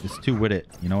good. It's too with it.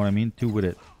 You know what I mean? Too with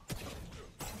it.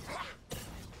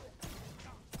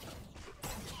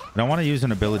 I don't want to use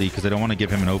an ability because I don't want to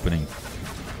give him an opening.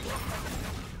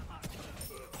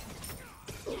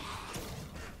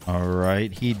 All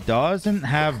right. He doesn't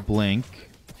have blink.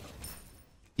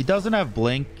 He doesn't have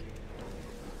blink.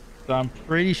 So I'm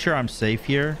pretty sure I'm safe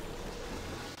here.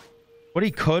 What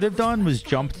he could have done was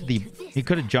jump to the... He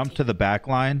could have jumped to the back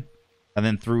line and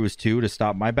then threw his 2 to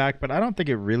stop my back. But I don't think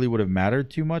it really would have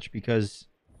mattered too much because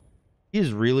he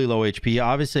is really low HP.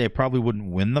 Obviously, I probably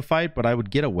wouldn't win the fight, but I would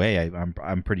get away.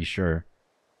 I'm pretty sure.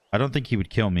 I don't think he would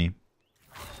kill me.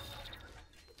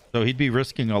 So he'd be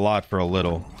risking a lot for a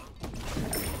little.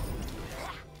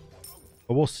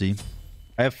 But we'll see.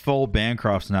 I have full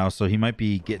Bancrofts now, so he might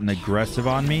be getting aggressive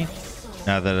on me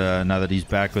now that he's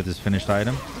back with his finished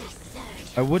item.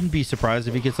 I wouldn't be surprised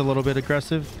if he gets a little bit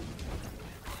aggressive.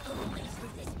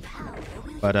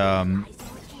 But I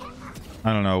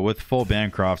don't know. With full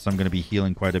Bancrofts, I'm going to be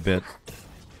healing quite a bit.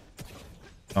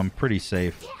 I'm pretty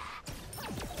safe.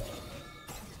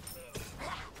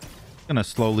 I'm going to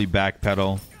slowly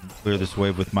backpedal, clear this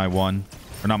wave with my one.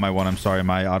 Or not my one, I'm sorry,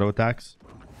 my auto attacks.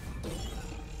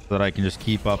 So that I can just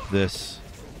keep up this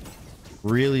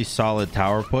really solid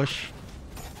tower push.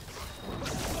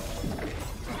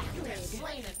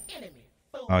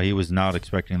 Oh, he was not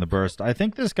expecting the burst. I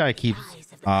think this guy keeps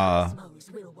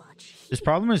His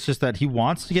problem is just that he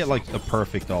wants to get like the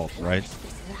perfect ult, right?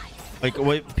 Like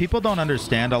what people don't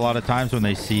understand a lot of times when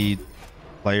they see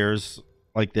players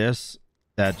like this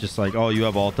that just like, oh, you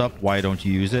have ult up, why don't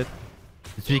you use it?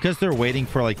 It's because they're waiting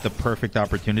for like the perfect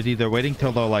opportunity. They're waiting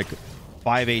till they're like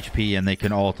 5 HP and they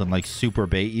can ult and like super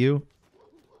bait you.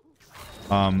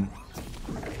 But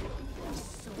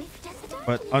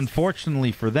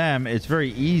unfortunately for them, it's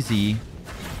very easy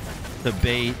to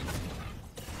bait,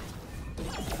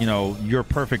 you know, your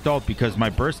perfect ult, because my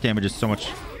burst damage is so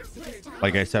much,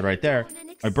 like I said right there,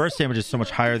 my burst damage is so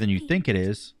much higher than you think it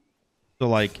is. So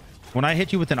like when I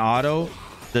hit you with an auto,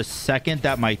 the second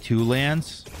that my 2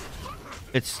 lands,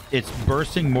 it's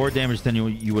bursting more damage than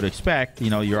you would expect. You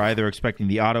know, you're either expecting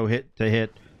the auto hit to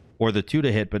hit or the 2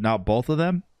 to hit, but not both of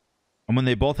them. And when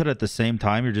they both hit at the same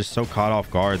time, you're just so caught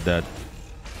off guard that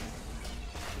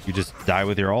you just die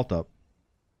with your ult up.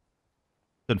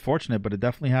 It's unfortunate, but it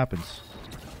definitely happens.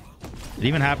 It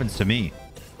even happens to me.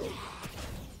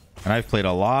 And I've played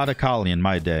a lot of Kali in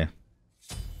my day.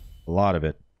 A lot of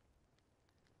it.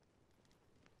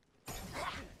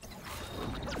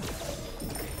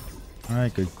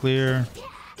 Alright, good clear.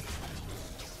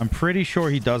 I'm pretty sure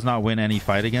he does not win any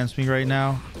fight against me right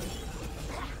now.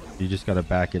 You just gotta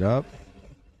back it up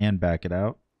and back it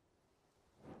out.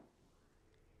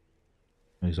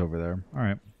 He's over there.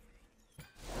 Alright.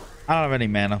 I don't have any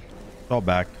mana. It's all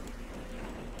back.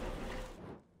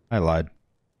 I lied.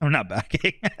 I'm not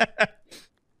backing.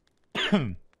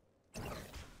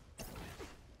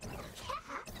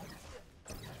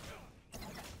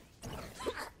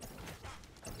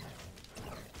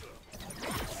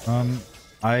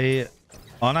 I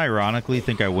unironically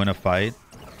think I win a fight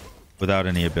without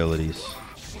any abilities.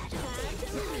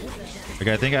 Like,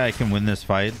 I think I can win this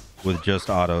fight with just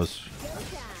autos.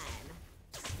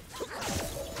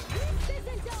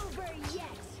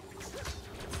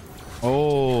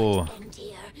 Oh.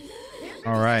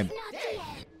 All right.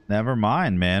 Never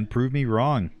mind, man. Prove me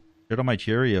wrong. Shit on my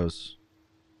Cheerios.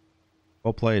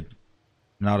 Well played.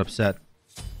 I'm not upset.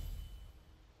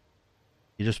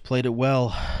 You just played it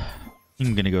well.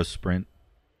 I'm gonna go sprint.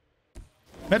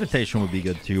 Meditation would be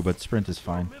good too, but sprint is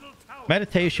fine.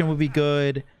 Meditation would be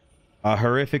good.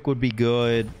 Horrific would be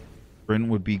good. Sprint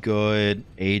would be good.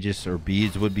 Aegis or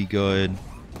beads would be good.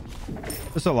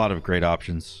 There's a lot of great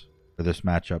options for this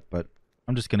matchup, but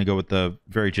I'm just gonna go with the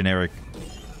very generic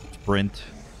sprint.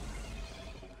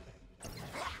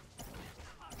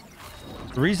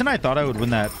 The reason I thought I would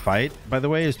win that fight, by the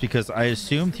way, is because I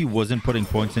assumed he wasn't putting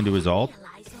points into his ult.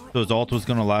 So his ult was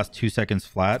going to last 2 seconds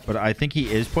flat, but I think he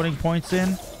is putting points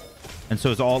in. And so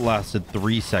his ult lasted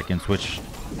 3 seconds, which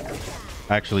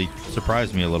actually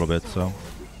surprised me a little bit, so.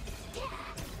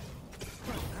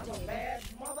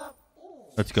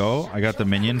 Let's go. I got the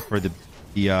minion for the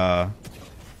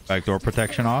backdoor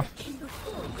protection off.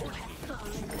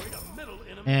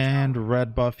 And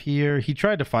red buff here. He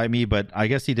tried to fight me, but I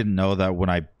guess he didn't know that when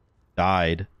I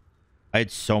died, I had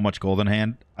so much gold in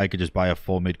hand, I could just buy a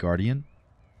full mid guardian.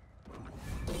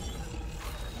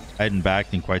 I hadn't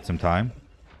backed in quite some time.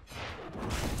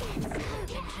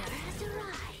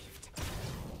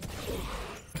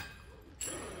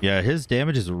 Yeah, his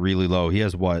damage is really low. He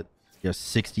has what? He has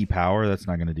 60 power. That's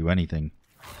not going to do anything.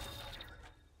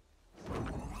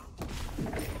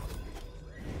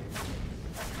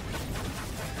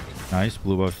 Nice.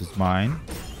 Blue buff is mine.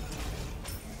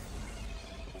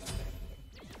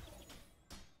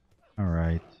 All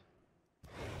right.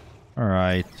 All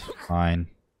right. Fine.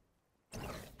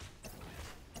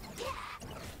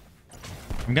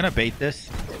 I'm gonna bait this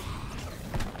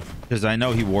because I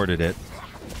know he warded it.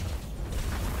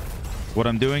 What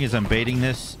I'm doing is I'm baiting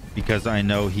this because I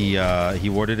know he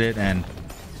warded it, and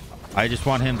I just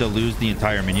want him to lose the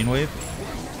entire minion wave,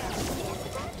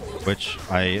 which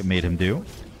I made him do.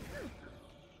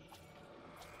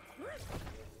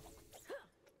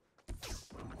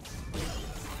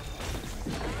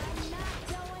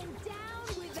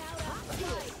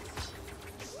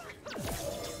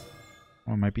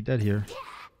 Oh, I might be dead here.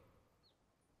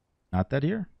 Not dead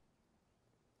here?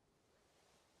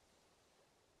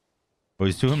 Oh,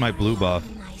 he's doing my blue buff.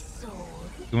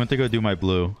 He went to go do my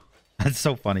blue. That's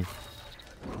so funny.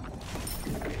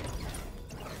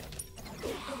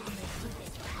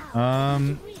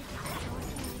 I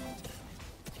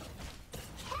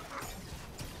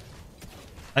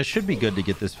should be good to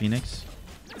get this Phoenix.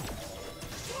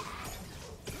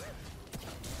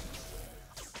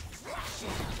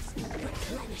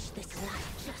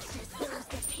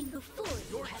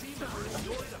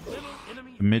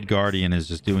 The mid guardian is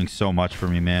just doing so much for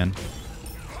me, man.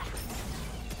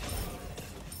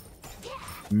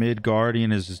 Mid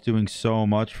Guardian is just doing so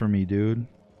much for me, dude.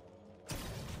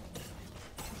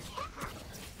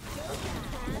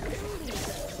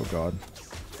 Oh god.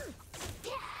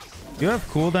 You have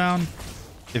cooldown?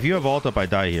 If you have ult up, I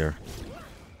die here.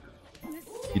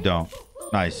 You don't.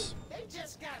 Nice.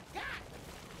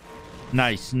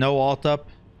 Nice. No ult up.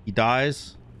 He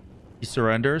dies. He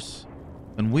surrenders.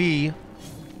 And we,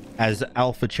 as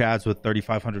Alpha Chads with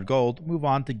 3,500 gold, move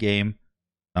on to game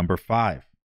number 5.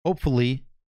 Hopefully,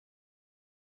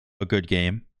 a good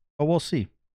game. But we'll see.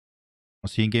 I'll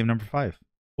see you in game number 5.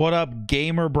 What up,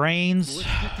 gamer brains?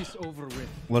 Let's get this over with.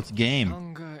 Let's game.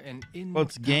 Hunger and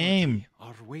Let's game.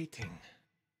 are waiting.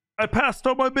 I passed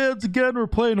all my mans again. We're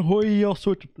playing Hoi. I'll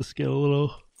switch up the scale a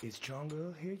little. Is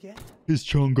Chongo here yet? Is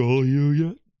Chongo here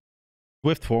yet?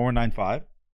 Swift 4195.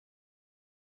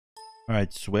 All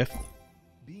right, Swift.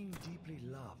 Being deeply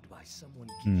loved by someone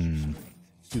gives Hmm. you strength.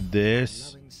 Do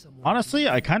this. Loving someone Honestly,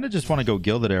 I kind of just want to go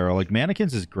Gilded Arrow. Like,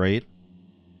 Mannequins is great.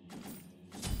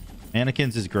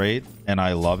 Mannequins is great, and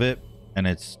I love it. And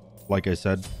it's, like I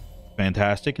said,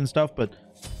 fantastic and stuff. But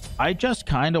I just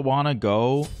kind of want to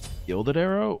go Gilded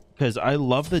Arrow because I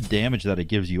love the damage that it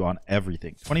gives you on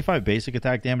everything. 25 basic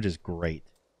attack damage is great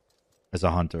as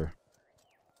a hunter.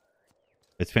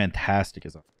 It's fantastic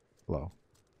as a flow.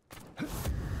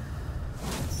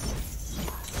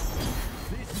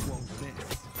 This won't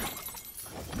miss.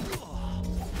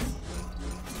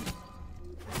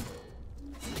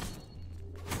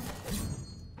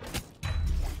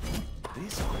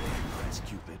 This ought to impress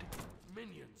Cupid.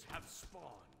 Minions have spawned.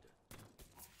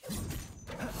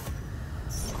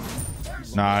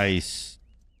 Nice.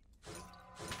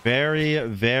 Very,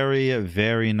 very,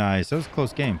 very nice. That was a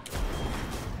close game.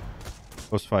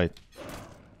 Close fight.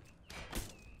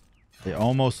 They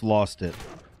almost lost it.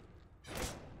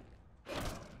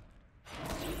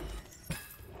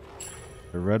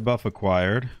 The red buff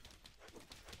acquired.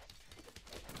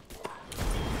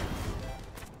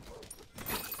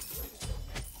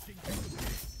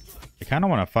 I kind of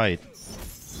want to fight.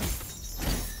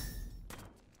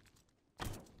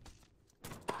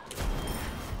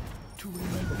 To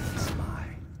remember and spy.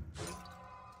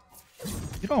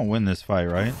 You don't win this fight,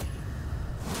 right?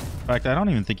 In fact, I don't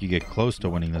even think you get close to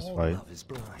winning this All fight. love is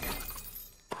blind.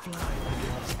 Fly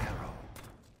like love's arrow.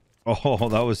 Oh,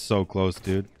 that was so close,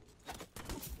 dude.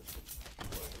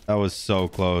 That was so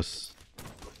close.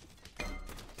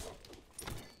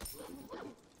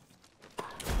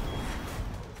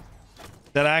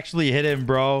 That actually hit him,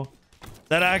 bro.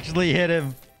 That actually hit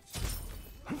him.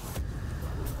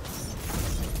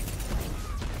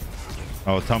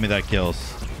 Oh, tell me that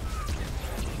kills.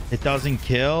 It doesn't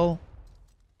kill?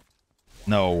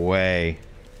 No way.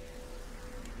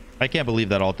 I can't believe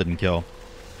that ult didn't kill.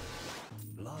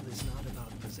 Love is not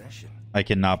about possession. I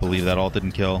cannot believe that ult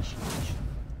didn't kill.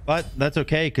 But that's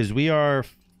okay, because we're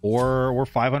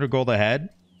 500 gold ahead.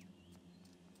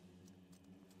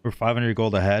 We're 500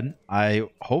 gold ahead. I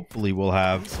hopefully will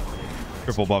have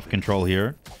triple buff control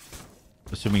here.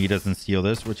 Assuming he doesn't steal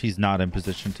this, which he's not in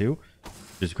position to.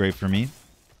 Which is great for me.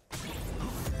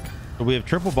 So we have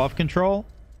triple buff control.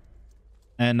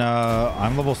 And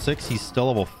I'm level 6. He's still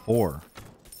level 4.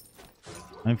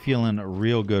 I'm feeling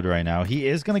real good right now. He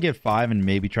is going to get 5 and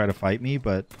maybe try to fight me,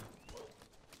 but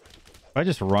if I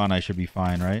just run, I should be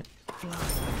fine, right? Fly like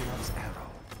love's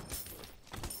arrow.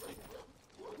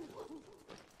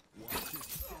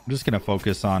 I'm just going to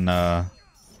focus on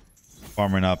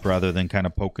farming up rather than kind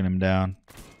of poking him down.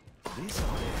 This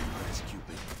ought to impress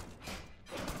Cupid.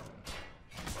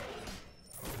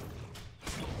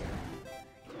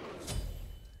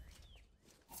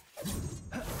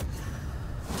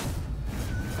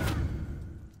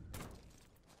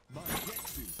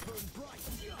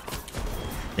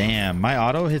 Damn, my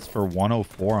auto hits for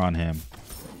 104 on him.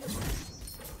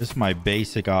 This is my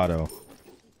basic auto.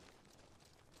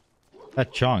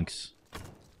 That chunks.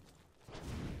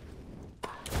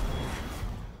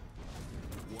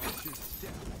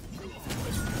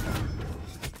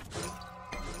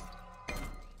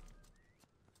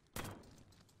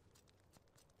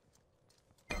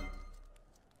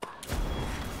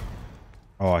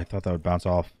 Oh, I thought that would bounce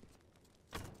off.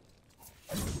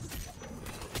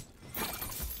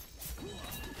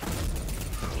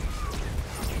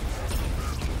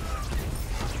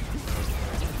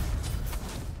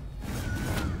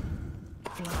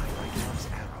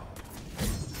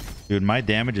 Dude, my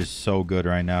damage is so good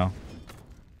right now.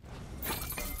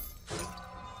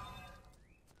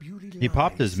 He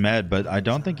popped his med, but I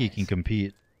don't think he can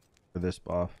compete for this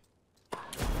buff.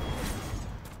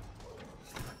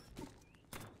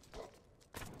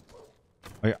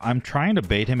 Wait, I'm trying to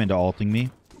bait him into ulting me.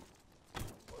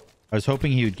 I was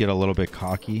hoping he would get a little bit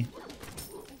cocky.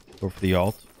 Go for the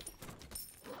ult.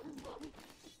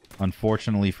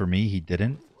 Unfortunately for me, he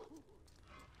didn't.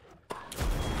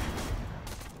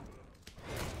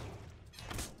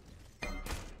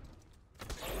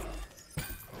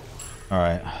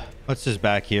 Alright. Let's just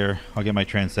back here. I'll get my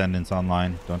Transcendence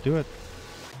online. Don't do it.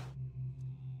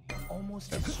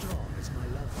 Almost as strong as my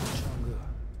love for Chang'e.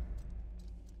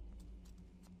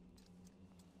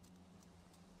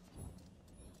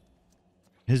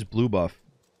 His blue buff.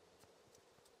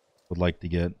 Would like to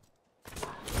get.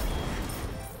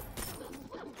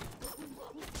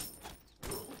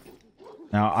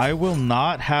 Now, I will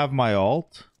not have my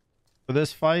ult for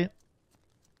this fight.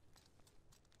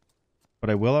 But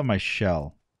I will have my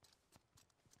shell.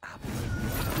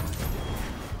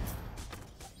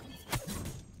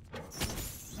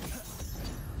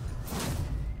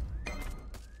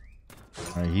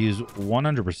 Alright, he's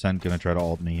 100% going to try to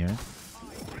ult me here.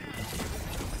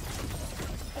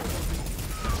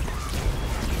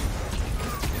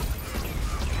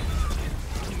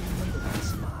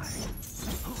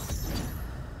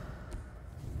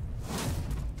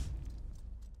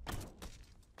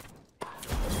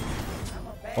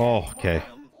 Oh, okay.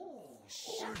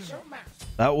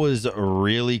 That was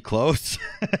really close.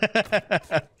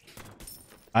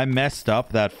 I messed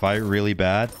up that fight really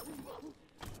bad.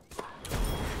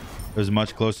 It was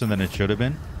much closer than it should have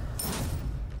been.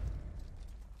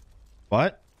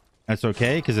 But that's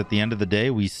okay, because at the end of the day,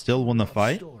 we still won the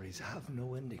fight. Stories have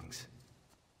no endings.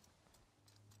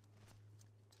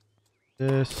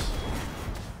 This.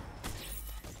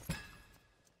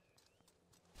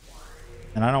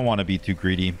 And I don't want to be too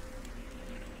greedy.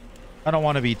 I don't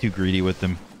want to be too greedy with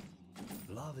them.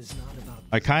 Love is not about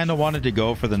I kind of wanted to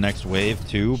go for the next wave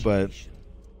too, but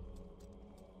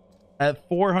at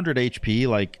 400 HP,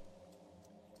 like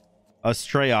a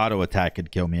stray auto attack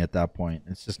could kill me at that point.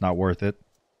 It's just not worth it.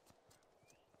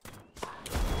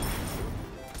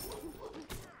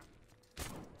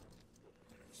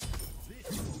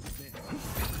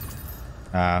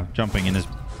 Jumping in is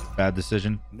bad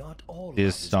decision. Not all He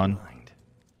is love stunned. blind.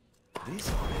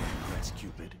 This ought to impress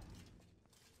Cupid.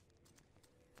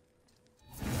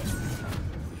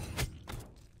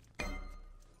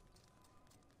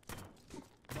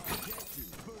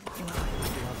 Fly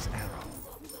with love's arrow.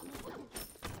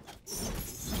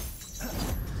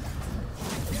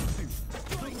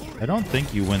 I don't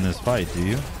think you win this fight, do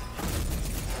you?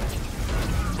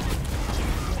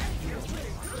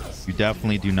 You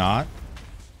definitely do not.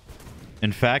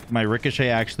 In fact, my Ricochet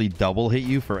actually double hit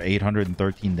you for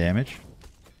 813 damage.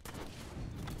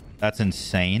 That's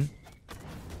insane.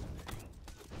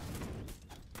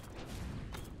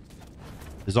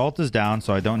 His ult is down,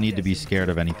 so I don't need to be scared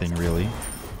of anything, really.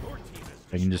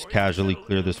 I can just casually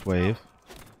clear this wave.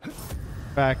 In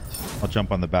fact, I'll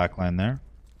jump on the backline there.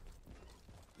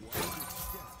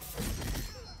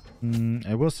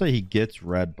 I will say he gets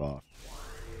red buff.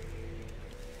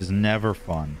 Is never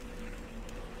fun.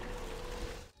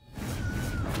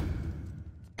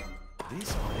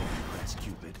 This ought to impress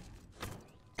Cupid.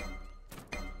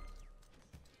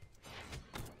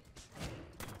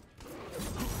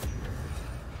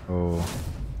 Oh.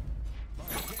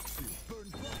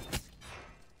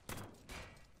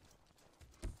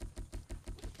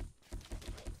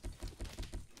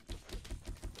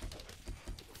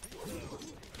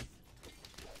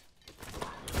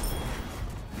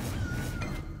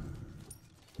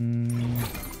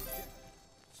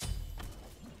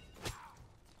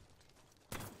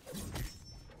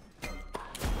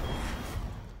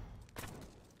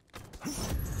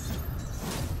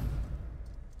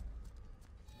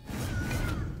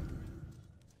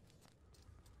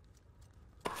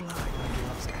 Fly like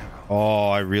love's arrow. Oh,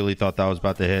 I really thought that was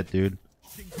about to hit, dude.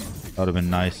 That would have been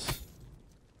nice.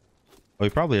 Oh, he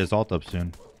probably has ult up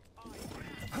soon.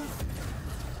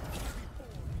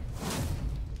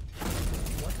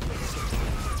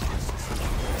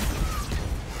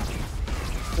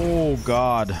 Oh,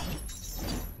 God.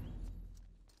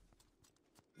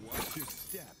 Watch your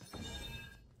step.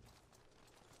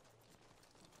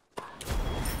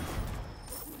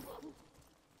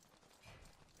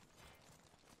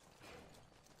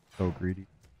 So greedy.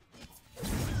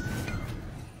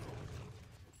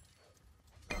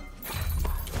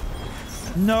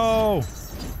 No.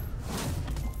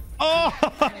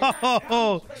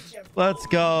 Oh, let's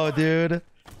go, dude.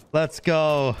 Let's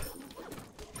go.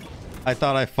 I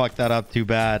thought I fucked that up too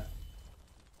bad.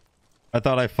 I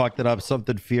thought I fucked it up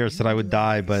something fierce and I would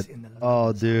die, but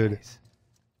oh, dude.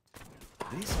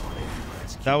 This ought to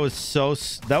impress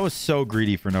Cupid. That was so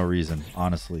greedy for no reason,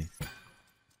 honestly.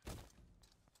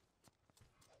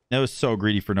 That was so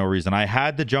greedy for no reason. I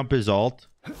had to jump his ult.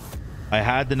 I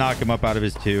had to knock him up out of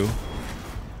his 2.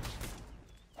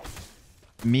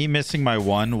 Me missing my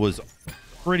 1 was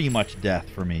pretty much death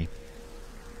for me.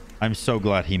 I'm so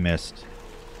glad he missed.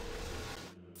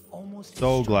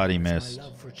 So glad he missed.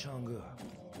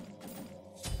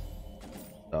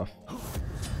 Stuff.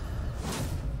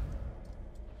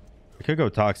 I could go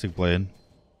Toxic Blade.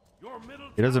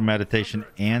 He does a meditation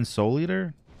and Soul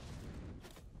Eater.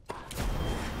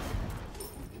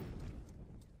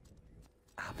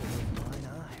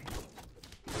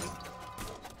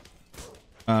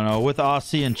 I don't know. With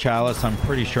Aussie and Chalice, I'm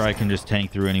pretty sure I can just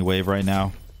tank through any wave right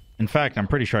now. In fact, I'm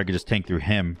pretty sure I could just tank through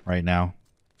him right now.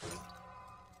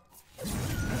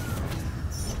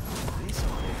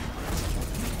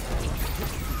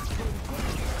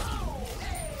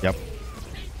 Yep.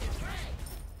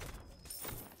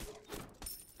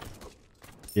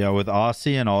 Yeah, with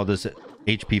Aussie and all this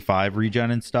HP 5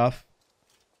 regen and stuff,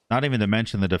 not even to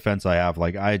mention the defense I have,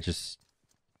 like, I just...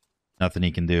 nothing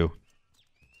he can do.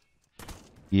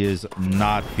 He is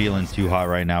not feeling too hot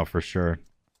right now for sure.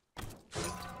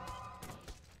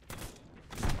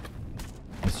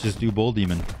 Let's just do Bull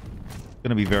Demon. It's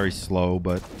gonna be very slow,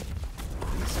 but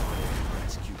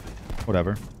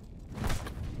whatever.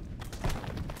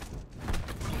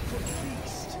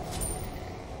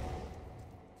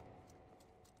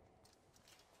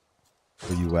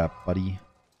 Where you at, buddy?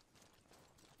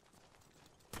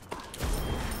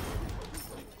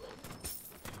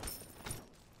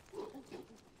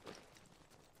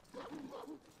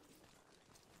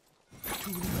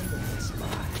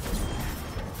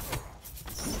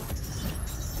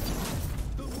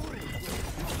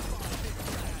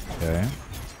 Okay.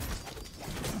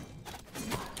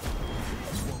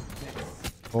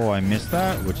 Oh, I missed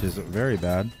that, which is very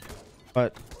bad.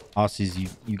 But Aussies,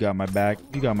 you got my back.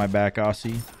 You got my back,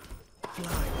 Aussie.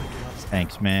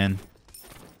 Thanks, man.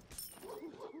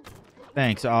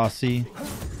 Thanks, Aussie.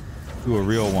 You a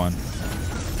real one.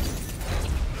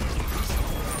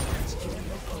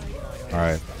 All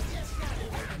right.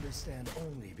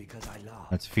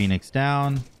 That's Phoenix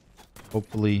down.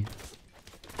 Hopefully.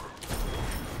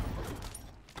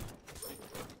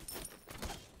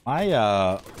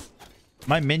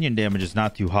 My minion damage is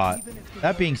not too hot.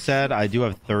 That being said, I do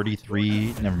have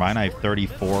 33. Never mind, I have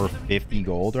 3450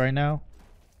 gold right now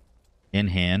in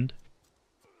hand.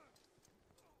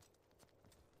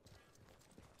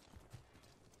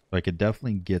 So I could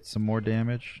definitely get some more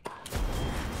damage.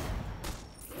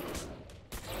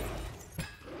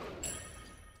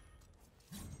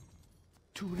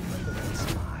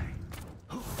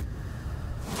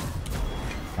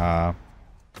 All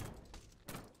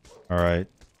right.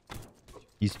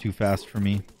 He's too fast for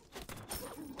me.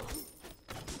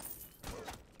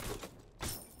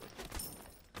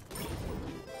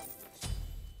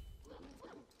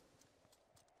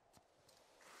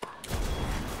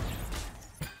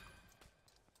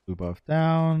 Blue buff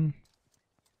down.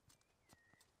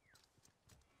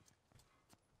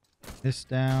 This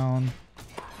down.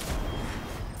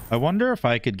 I wonder if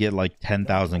I could get like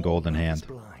 10,000 gold in hand.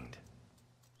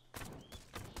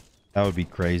 That would be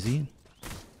crazy.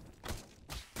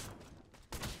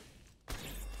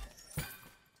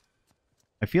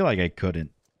 I feel like I couldn't.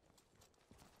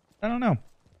 I don't know.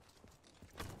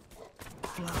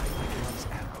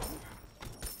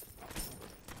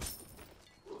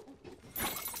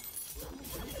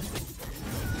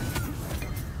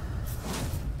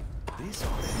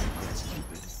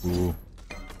 Ooh.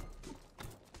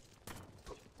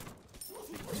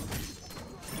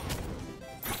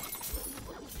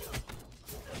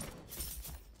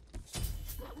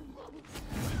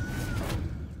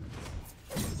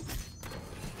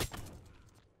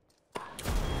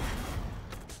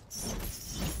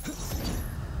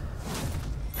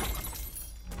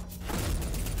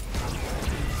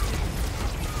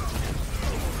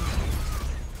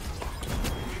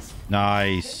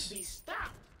 Nice.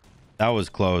 That was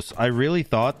close. I really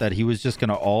thought that he was just going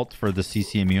to ult for the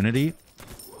CC immunity.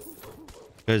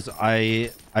 Because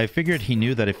I figured he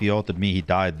knew that if he ulted me, he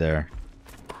died there.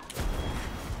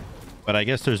 But I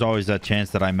guess there's always that chance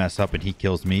that I mess up and he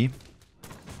kills me.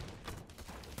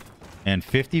 And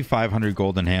 5,500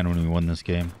 gold in hand when we win this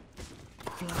game.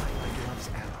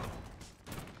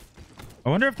 I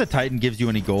wonder if the Titan gives you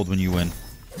any gold when you win.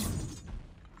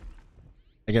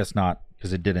 I guess not,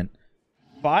 because it didn't.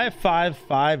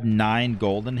 5,559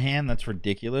 gold in hand. That's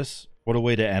ridiculous. What a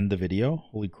way to end the video.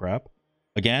 Holy crap.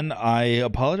 Again, I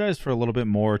apologize for a little bit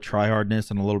more tryhardness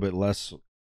and a little bit less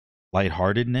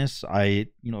lightheartedness.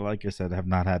 Like I said, have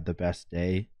not had the best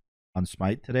day on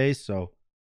Smite today. So,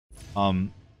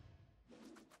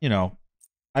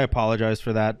 I apologize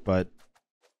for that, but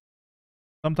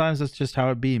sometimes it's just how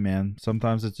it be, man.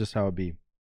 Sometimes it's just how it be.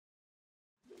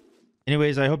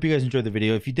 Anyways, I hope you guys enjoyed the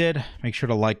video. If you did, make sure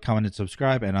to like, comment, and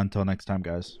subscribe. And until next time,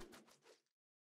 guys.